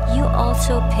 you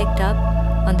also picked up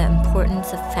on the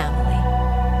importance of family.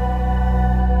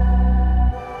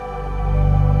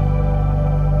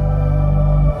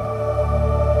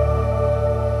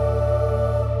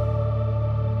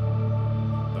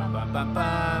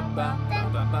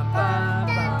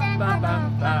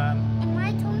 Am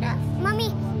I tone deaf? Mommy!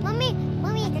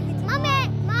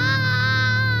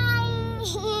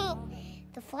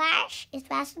 Flash is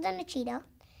faster than a cheetah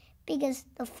because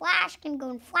the Flash can go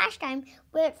in flash time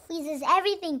where it freezes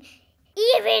everything,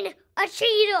 even a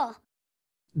cheetah.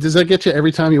 Does that get you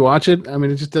every time you watch it? I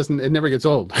mean, it just doesn't, it never gets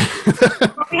old.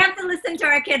 Well, we have to listen to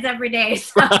our kids every day.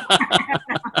 So.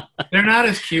 They're not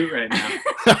as cute right now.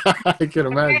 I can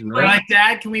imagine, They're right? like,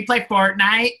 Dad, can we play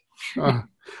Fortnite?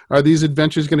 Are these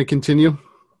adventures going to continue?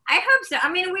 I hope so.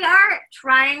 I mean, we are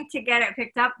trying to get it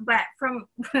picked up, but from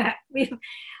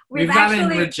we've gotten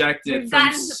actually rejected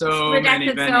from so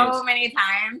many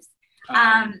times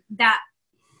that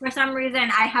for some reason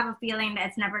I have a feeling that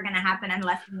it's never going to happen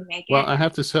unless we make it. Well, I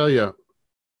have to tell you,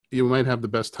 you might have the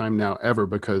best time now ever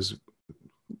because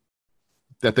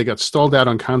that they got stalled out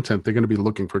on content. They're going to be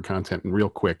looking for content and real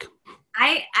quick.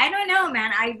 I don't know,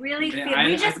 man. I really feel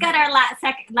we just got our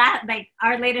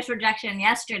our latest rejection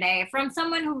yesterday from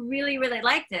someone who really, really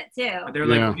liked it too. They're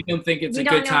like, we don't think it's a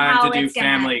good time to do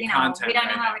family content. We don't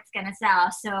know how it's gonna sell.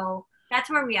 So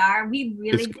that's where we are. We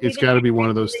really it's got to be one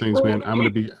of those things, man. I'm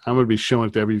gonna be showing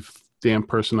it to every damn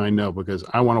person I know because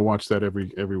I want to watch that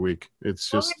every week. It's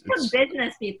just it's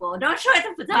business people. Don't show it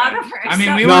to photographers. I mean,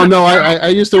 I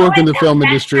used to work in the film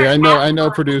industry. I know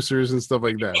producers and stuff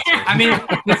like that. So. I mean,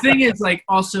 the thing is, like,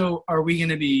 also, are we going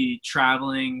to be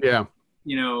traveling? Yeah.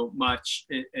 You know, much.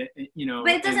 You know,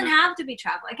 but it doesn't have to be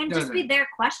travel. It can just be their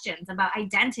questions about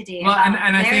identity. Well,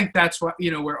 and I think that's what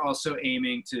we're also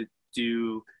aiming to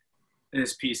do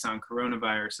this piece on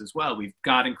coronavirus as well. We've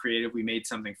gotten creative. We made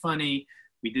something funny.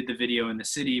 We did the video in the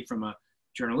city from a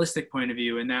journalistic point of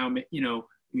view. And now,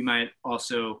 we might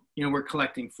also, we're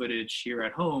collecting footage here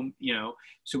at home,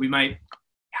 so we might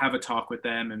have a talk with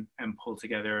them and pull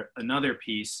together another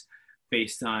piece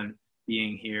based on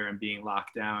being here and being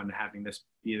locked down and having this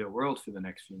be the world for the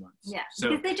next few months. Yeah, so,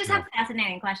 because they just have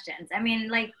fascinating questions. I mean,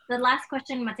 like the last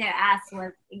question Mateo asked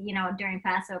was, during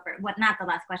Passover. Well, not the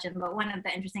last question, but one of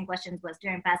the interesting questions was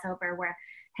during Passover where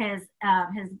his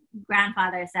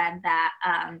grandfather said that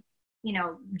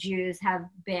Jews have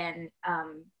been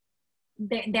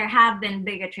there have been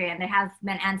bigotry and there has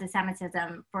been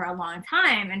anti-Semitism for a long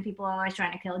time, and people are always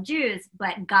trying to kill Jews,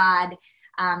 but God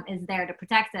is there to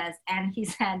protect us. And he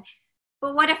said,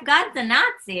 but what if God's a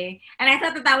Nazi? And I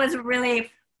thought that was a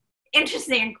really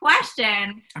interesting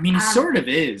question. I mean, he sort of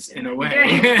is in a way.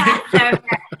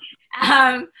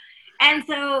 And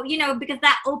so, because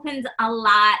that opens a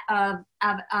lot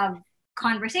of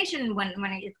conversation when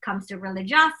it comes to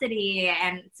religiosity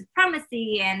and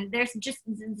supremacy, and there's just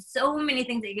so many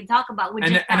things that you can talk about.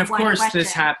 And of course,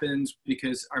 this happens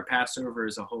because our Passover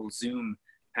is a whole Zoom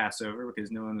Passover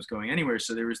because no one was going anywhere.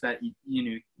 So there was that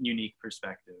unique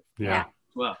perspective. Yeah.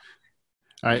 Well.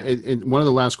 One of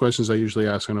the last questions I usually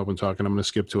ask on Open Talk, and I'm going to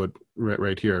skip to it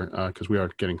right here because we are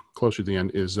getting closer to the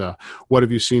end, is what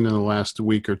have you seen in the last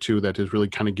week or two that has really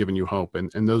kind of given you hope?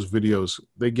 And those videos,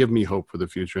 they give me hope for the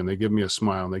future, and they give me a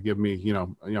smile, and they give me,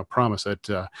 promise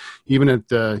that even at,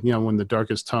 when the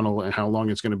darkest tunnel and how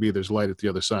long it's going to be, there's light at the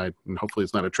other side. And hopefully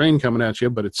it's not a train coming at you,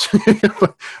 but it's,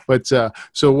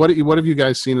 so what have you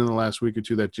guys seen in the last week or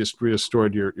two that just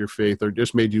restored your faith or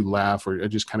just made you laugh or it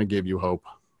just kind of gave you hope?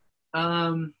 That's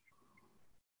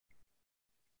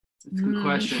a good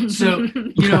question. So,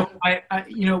 I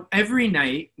every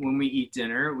night when we eat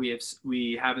dinner,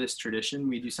 we have this tradition.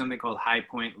 We do something called high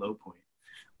point, low point,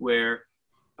 where,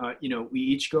 we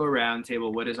each go around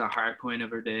table. What is a high point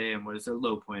of our day and what is a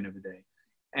low point of the day?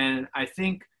 And I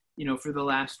think, for the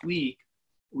last week,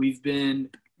 we've been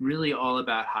really all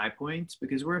about high points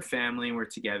because we're a family and we're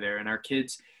together, and our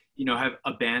kids, have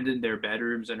abandoned their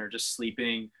bedrooms and are just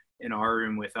sleeping in our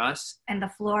room with us and the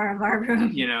floor of our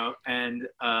room, and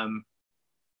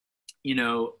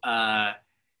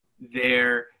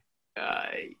they're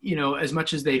as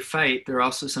much as they fight, there are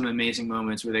also some amazing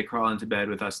moments where they crawl into bed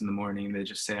with us in the morning and they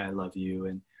just say I love you,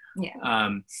 and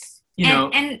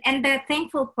and the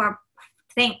thankful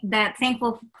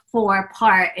for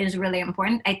part is really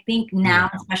important, I think, now,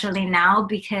 especially now,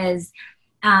 because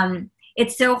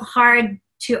it's so hard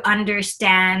to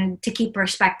understand, to keep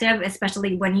perspective,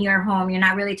 especially when you're home, you're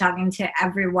not really talking to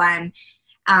everyone.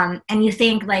 And you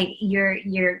think like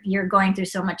you're going through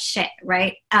so much shit,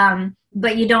 right?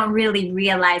 But you don't really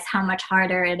realize how much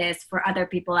harder it is for other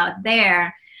people out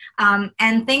there.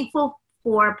 And thankful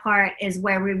for part is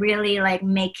where we really like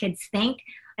make kids think.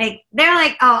 Like they're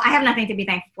like, oh, I have nothing to be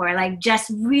thankful for. Like just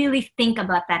really think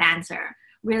about that answer.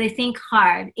 Really think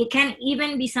hard. It can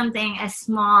even be something as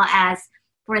small as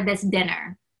for this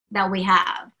dinner that we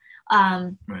have.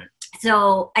 Right.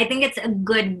 So I think it's a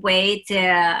good way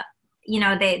to,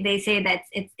 they say that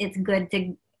it's good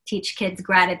to teach kids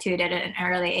gratitude at an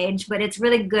early age, but it's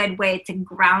really good way to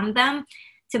ground them,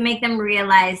 to make them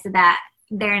realize that,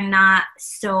 they're not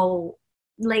so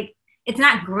like, it's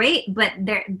not great, but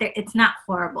it's not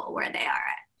horrible where they are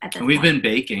at this We've point. been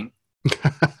baking.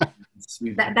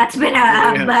 That's been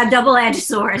a double-edged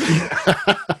sword.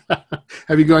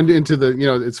 Have you gone into the,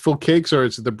 it's full cakes, or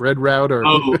it's the bread route, or?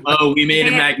 We made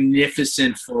a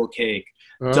magnificent full cake,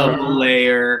 double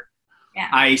layer,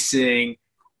 icing.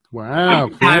 Wow.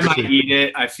 Every time I eat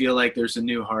it, I feel like there's a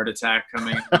new heart attack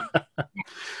coming.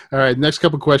 All right. Next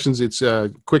couple questions. It's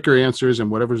quicker answers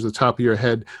and whatever's the top of your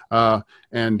head.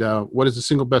 And what is the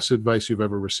single best advice you've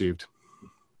ever received?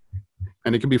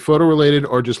 And it can be photo related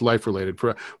or just life related.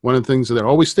 For one of the things that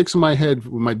always sticks in my head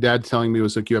with my dad telling me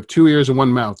was like, you have 2 ears and 1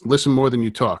 mouth. Listen more than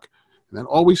you talk. And that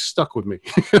always stuck with me.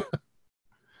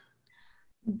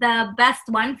 The best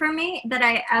one for me that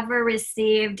I ever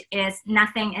received is no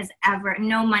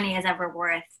money is ever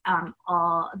worth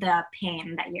all the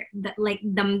pain that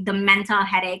the mental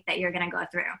headache that you're going to go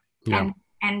through. Yeah.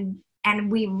 And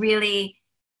we really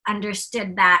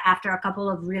understood that after a couple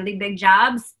of really big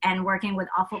jobs and working with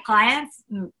awful clients.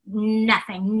 No amount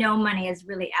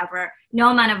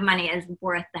of money is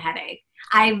worth the headache.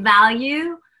 I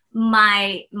value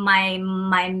my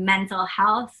mental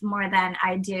health more than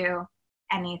I do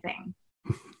anything.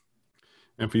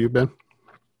 And for you, Ben?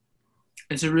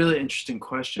 It's a really interesting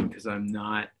question because I'm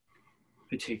not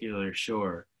particularly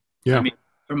sure. Yeah. I mean,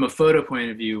 from a photo point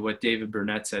of view, what David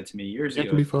Burnett said to me years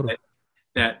ago,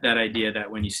 that idea that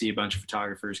when you see a bunch of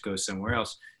photographers go somewhere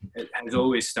else, it has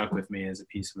always stuck with me as a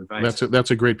piece of advice.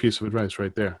 That's a great piece of advice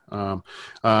right there.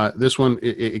 This one,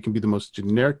 it can be the most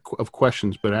generic of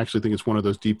questions, but I actually think it's one of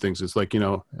those deep things. It's like,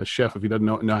 a chef, if he doesn't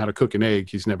know how to cook an egg,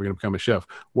 he's never going to become a chef.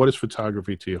 What is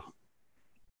photography to you?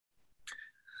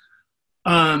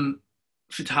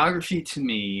 Photography to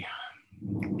me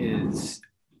is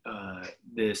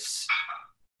this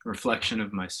reflection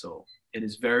of my soul. It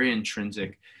is very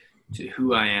intrinsic to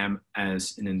who I am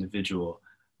as an individual.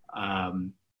 I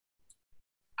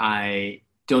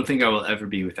don't think I will ever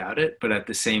be without it, but at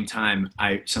the same time,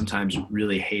 I sometimes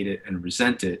really hate it and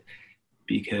resent it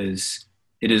because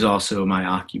it is also my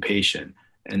occupation.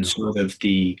 And sort of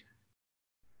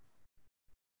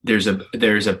there's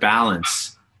a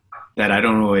balance that I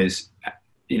don't always,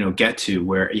 get to,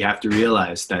 where you have to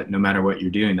realize that no matter what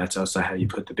you're doing, that's also how you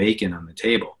put the bacon on the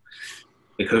table,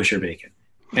 the kosher bacon.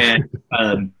 And,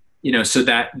 so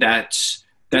that's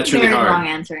really hard. Long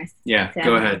answers. Yeah,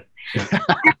 go ahead.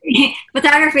 Yeah.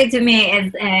 Photography to me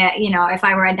is, if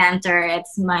I were a dancer,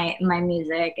 it's my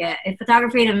music.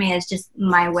 Photography to me is just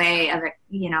my way of,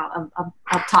 of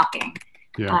talking.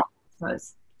 Yeah. I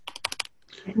suppose.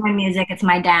 It's my music. It's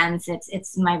my dance.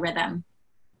 It's my rhythm.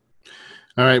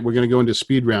 All right, we're going to go into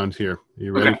speed round here. Are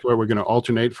you ready for it? We're going to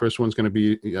alternate. First one's going to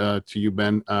be to you,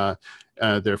 Ben. There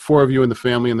are 4 of you in the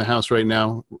family in the house right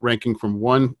now, ranking from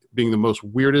 1 being the most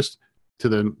weirdest to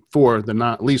the 4, the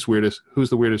not least weirdest. Who's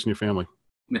the weirdest in your family?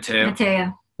 Mateo.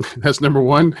 That's number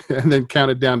 1, and then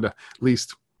count it down to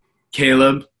least.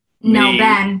 Caleb. No, me.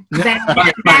 Ben.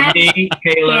 Me,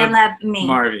 Caleb, me.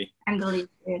 Marvi. I'm the least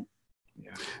weird.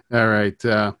 Yeah. All right,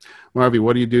 Marvi,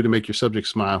 what do you do to make your subject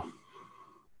smile?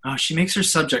 Oh, she makes her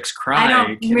subjects cry.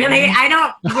 I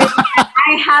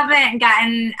haven't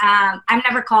gotten, I'm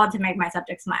never called to make my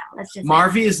subject smile. That's just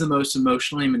Marvi is the most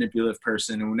emotionally manipulative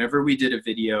person. And whenever we did a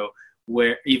video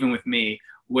where, even with me,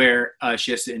 where she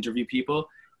has to interview people,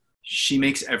 she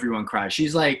makes everyone cry.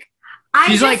 She's like,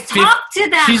 talk to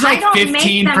them. She's like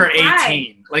 15 per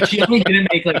 18. Like she only didn't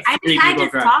make like 3 people cry. I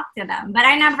just talk to them, but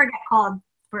I never get called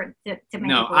to make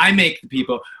no, I make the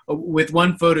people. With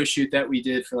one photo shoot that we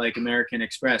did for like American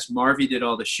Express, Marvi did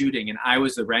all the shooting and I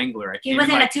was the wrangler. I came in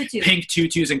like pink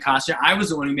tutus and costume. I was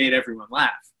the one who made everyone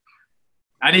laugh.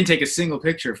 I didn't take a single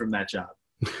picture from that job.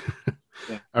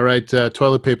 Yeah. All right,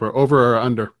 toilet paper, over or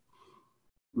under?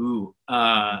 Ooh.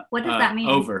 What does that mean?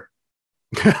 Over.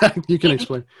 You can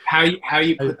explain. How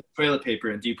you put the toilet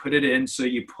paper in? Do you put it in so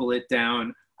you pull it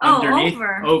down underneath?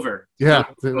 Over. Yeah,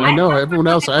 I know. Everyone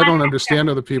else, I don't understand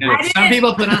other people. Yeah, some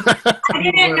people put on. I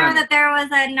didn't know that there was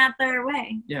another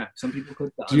way. Yeah, some people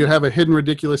put the. Do you have a hidden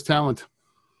ridiculous talent?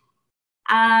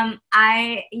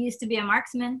 I used to be a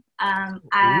marksman.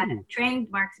 I trained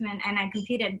marksman, and I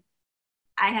competed.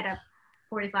 I had a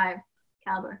 .45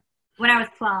 caliber when I was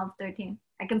 12, 13.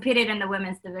 I competed in the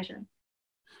women's division.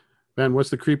 Ben, what's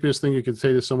the creepiest thing you could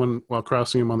say to someone while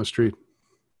crossing them on the street?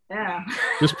 Yeah.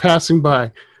 Just passing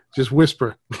by. Just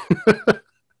whisper.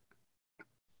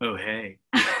 Oh, hey.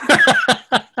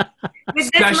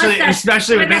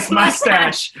 Especially with this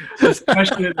mustache.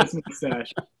 Especially with this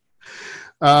mustache.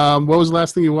 What was the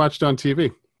last thing you watched on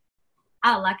TV?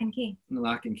 Oh, Lock and Key.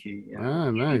 Lock and Key, yeah.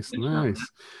 Ah, nice.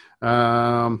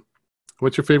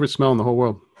 What's your favorite smell in the whole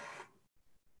world?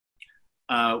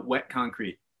 Wet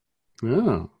concrete.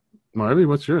 Yeah. Marvi,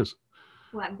 what's yours?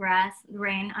 Wet grass,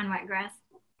 rain on wet grass.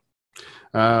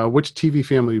 Which TV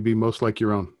family would be most like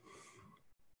your own?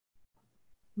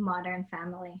 Modern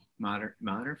Family.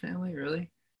 Modern Family,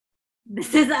 really?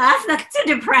 This Is Us? That's too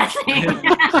depressing.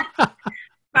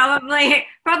 Probably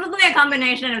a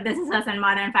combination of This Is Us and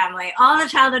Modern Family. All the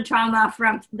childhood trauma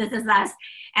from This Is Us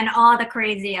and all the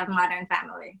crazy of Modern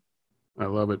Family. I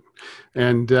love it.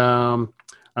 And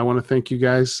I want to thank you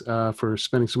guys for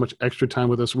spending so much extra time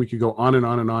with us. We could go on and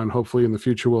on and on. Hopefully in the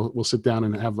future, we'll sit down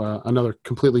and have another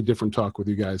completely different talk with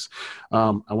you guys.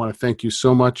 I want to thank you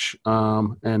so much.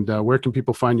 And where can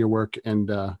people find your work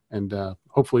and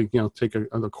hopefully, take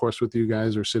another course with you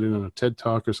guys or sit in on a TED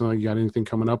Talk or something? You got anything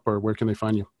coming up, or where can they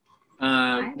find you?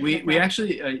 We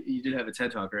actually, you did have a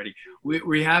TED Talk already.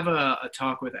 We have a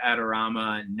talk with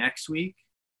Adorama next week,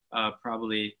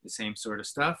 probably the same sort of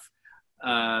stuff.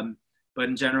 But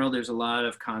in general, there's a lot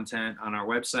of content on our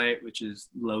website, which is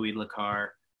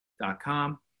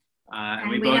lowylacar.com. And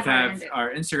we both have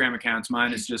our Instagram accounts.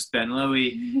 Mine is just Ben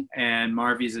Lowy, and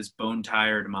Marvi's is Bone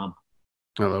Tired Mama.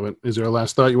 I love it. Is there a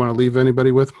last thought you want to leave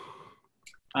anybody with?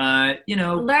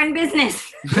 Learn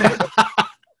business.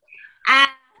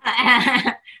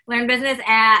 Learn business.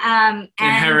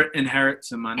 Inherit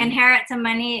some money. Inherit some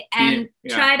money, and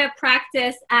try to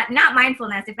practice. Not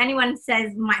mindfulness. If anyone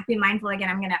says be mindful again,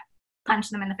 I'm gonna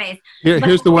punch them in the face.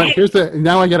 Here's the one.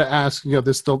 Now I got to ask.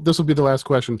 This will be the last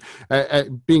question.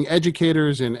 Being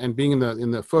educators and being in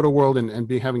the photo world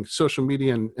and having social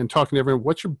media and talking to everyone.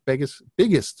 What's your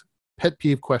biggest pet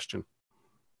peeve question?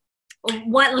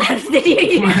 What lens did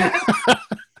you use?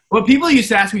 Well, people used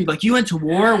to ask me, like, you went to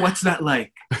war? What's that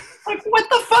like? Like, what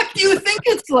the fuck do you think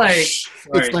it's like?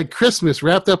 Sorry. It's like Christmas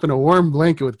wrapped up in a warm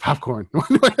blanket with popcorn.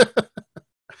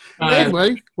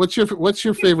 Anyway, what's your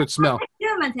favorite smell?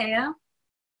 Yeah, Mateo.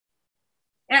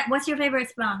 What's your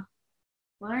favorite smell?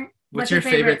 What? What's your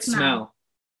favorite smell?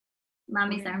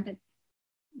 Mommy's armpit.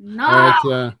 No.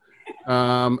 All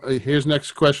right. Here's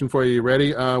next question for you. You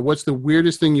ready? What's the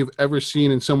weirdest thing you've ever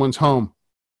seen in someone's home?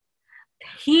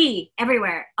 Pee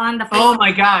everywhere on the floor. Oh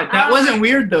my God. That wasn't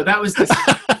weird though. That was just,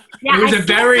 it was a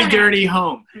very dirty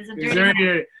home. It was very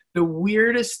dirty. The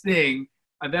weirdest thing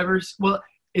I've ever,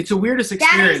 it's the weirdest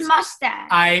experience. Daddy's mustache.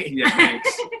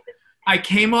 I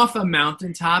came off a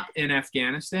mountaintop in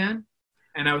Afghanistan,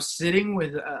 and I was sitting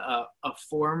with a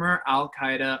former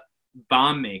Al-Qaeda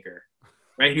bomb maker,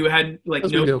 right? Who had no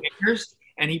fingers,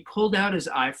 and he pulled out his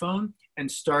iPhone and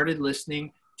started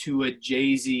listening to a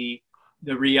Jay-Z,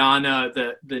 the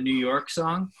Rihanna, the New York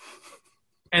song.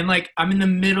 And I'm in the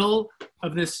middle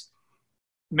of this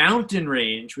mountain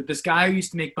range with this guy who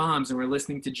used to make bombs, and we're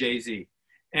listening to Jay-Z.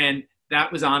 And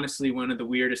that was honestly one of the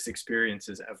weirdest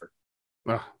experiences ever.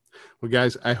 Well,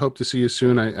 guys, I hope to see you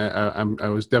soon. I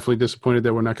was definitely disappointed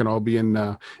that we're not going to all be in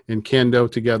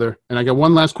Cando together. And I got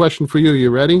one last question for you. You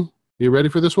ready? You ready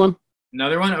for this one?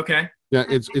 Another one? Okay. Yeah,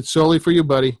 it's solely for you,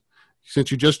 buddy.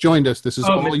 Since you just joined us, this is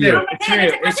all you.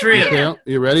 It's for you. Okay,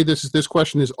 you ready? This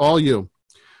question is all you.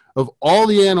 Of all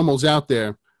the animals out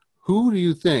there, who do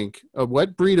you think, of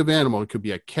what breed of animal, it could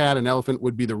be a cat, an elephant,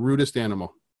 would be the rudest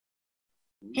animal?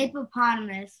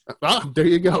 Hippopotamus. There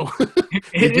you go.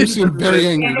 They do seem very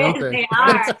angry, don't they? They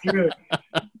are.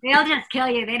 They'll just kill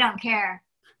you. They don't care.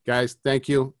 Guys, thank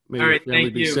you. May your family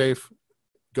be safe.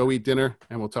 Go eat dinner,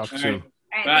 and we'll talk soon. All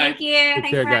right, thank you.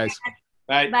 Take care, guys.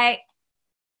 Bye. Bye.